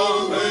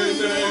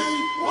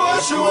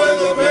 wash away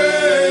the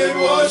pain,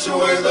 wash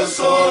away the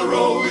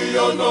sorrow, we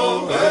all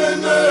know,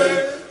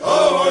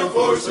 our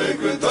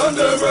forsaken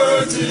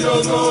thunderbirds,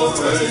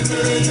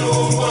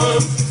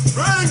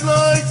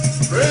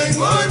 bring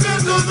life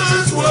into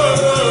this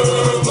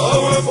world,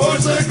 our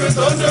forsaken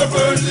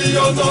thunderbirds,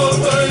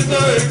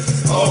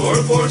 our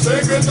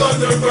forsaken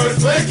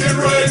thunderbirds, make it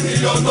rain,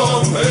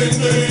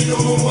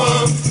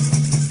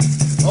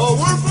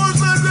 our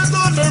forsaken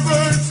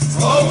thunderbirds,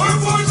 our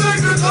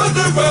forsaken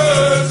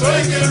thunderbirds,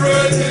 make it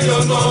rain,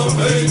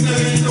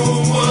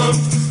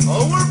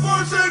 our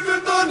forsaken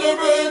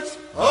thunderbirds,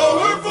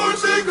 our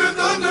forsaken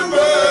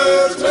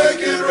thunderbirds,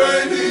 make it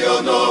rain,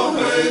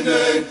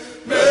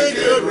 make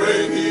it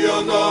rain,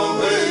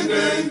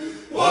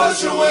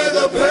 wash away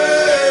the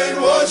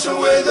pain, wash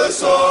away the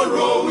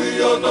sorrow,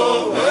 we all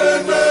know,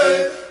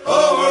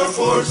 our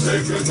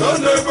forsaken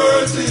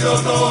thunderbirds,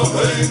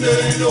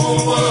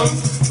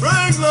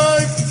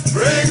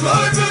 bring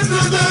life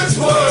into this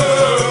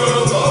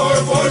world, our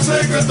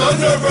forsaken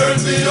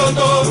thunderbirds,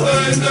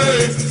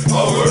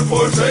 our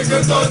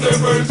forsaken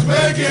thunderbirds,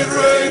 make it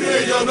rain,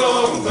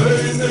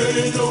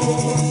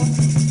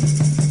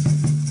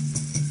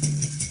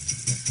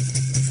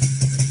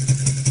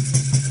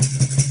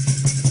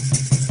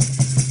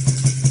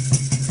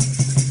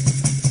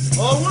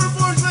 Our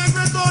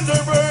forsaken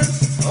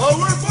thunderbirds,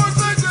 our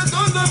forsaken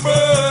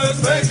thunderbirds,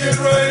 make it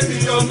rain,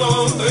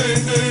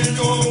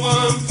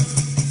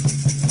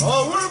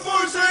 Our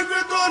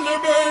forsaken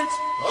thunderbirds,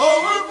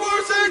 our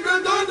forsaken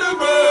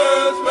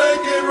thunderbirds,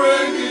 make it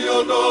rain,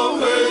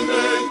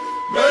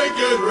 make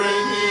it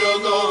rain,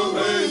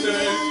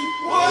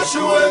 wash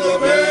away the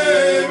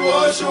pain,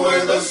 wash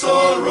away the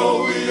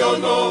sorrow, we all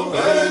know,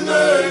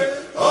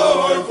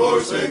 our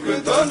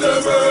forsaken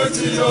thunderbirds,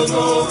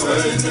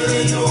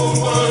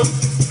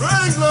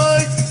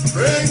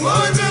 bring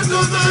life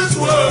into this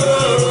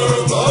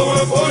world,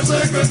 our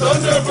forsaken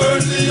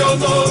thunderbirds,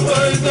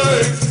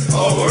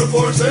 our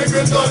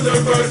forsaken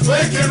thunderbirds,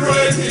 make it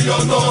rain,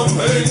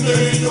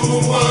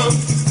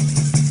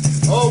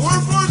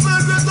 our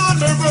forsaken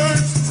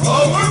thunderbirds,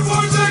 our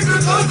forsaken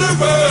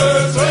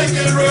thunderbirds, make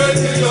it rain,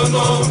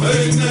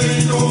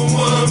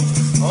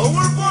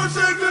 our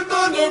forsaken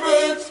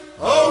thunderbirds,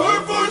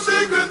 our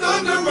forsaken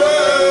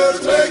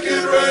thunderbirds, make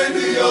it rain,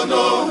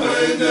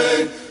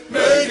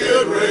 make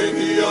it rain,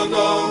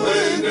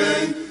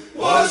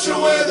 wash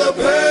away the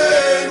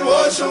pain,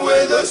 wash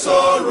away the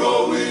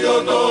sorrow, we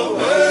all know,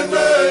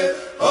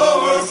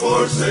 our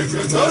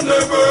forsaken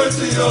thunderbirds,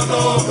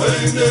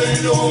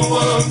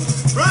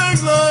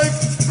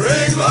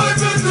 bring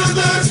life into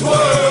this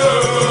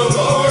world,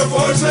 our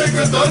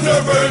forsaken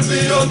thunderbirds,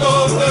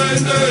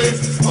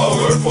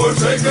 our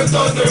forsaken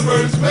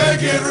thunderbirds,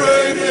 make it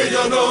rain,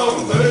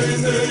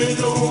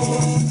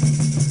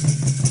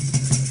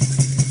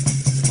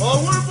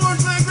 Our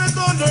forsaken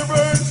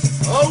thunderbirds,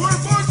 our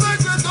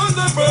forsaken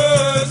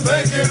thunderbirds,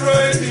 make it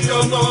rain,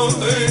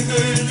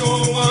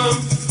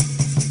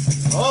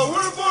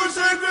 Our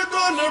forsaken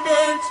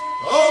thunderbirds,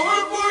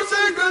 our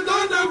forsaken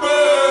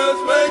thunderbirds,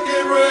 make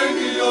it rain,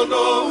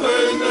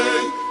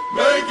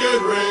 make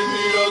it rain,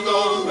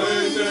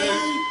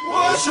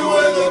 wash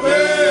away the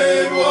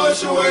pain,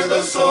 wash away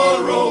the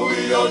sorrow,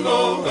 we all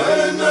know,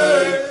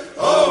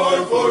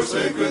 our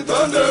forsaken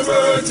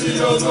thunderbirds,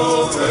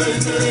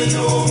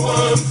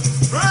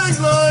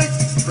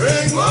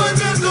 bring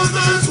life into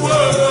this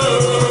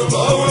world,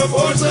 our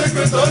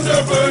forsaken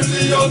thunderbirds,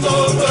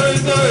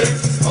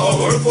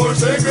 our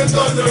forsaken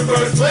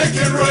thunderbirds, make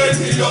it rain,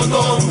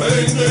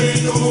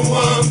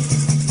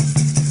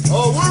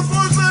 our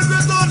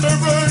forsaken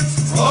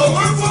thunderbirds,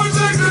 our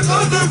forsaken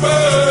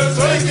thunderbirds,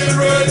 make it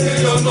rain,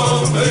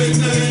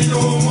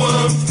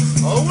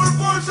 our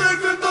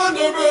forsaken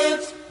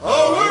thunderbirds,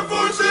 our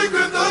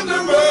forsaken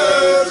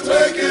thunderbirds,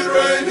 make it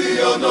rain,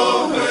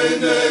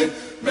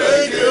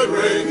 make it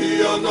rain,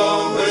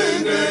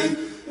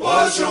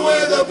 wash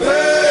away the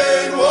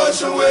pain,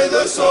 wash away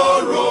the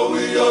sorrow,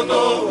 we all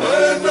know,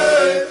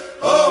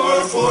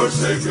 our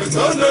forsaken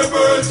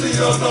thunderbirds,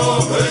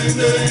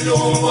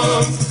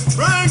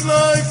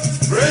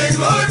 bring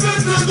life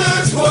into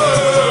this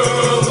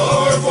world,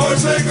 our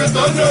forsaken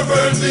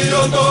thunderbirds,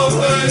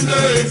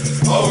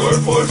 our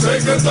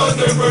forsaken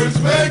thunderbirds,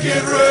 make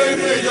it rain,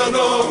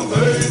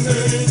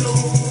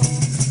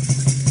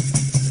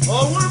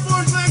 Our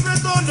forsaken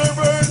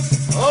thunderbirds,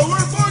 our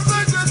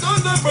forsaken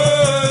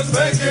thunderbirds,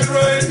 make it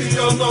rain,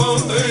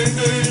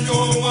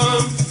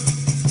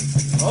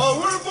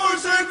 Our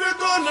forsaken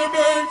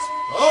thunderbirds,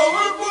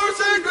 our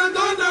forsaken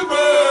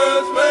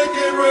thunderbirds, make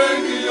it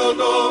rain,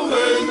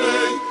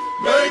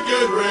 make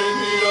it rain,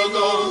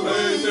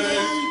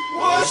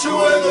 wash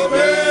away the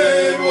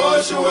pain,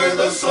 wash away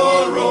the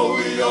sorrow,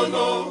 we all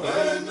know,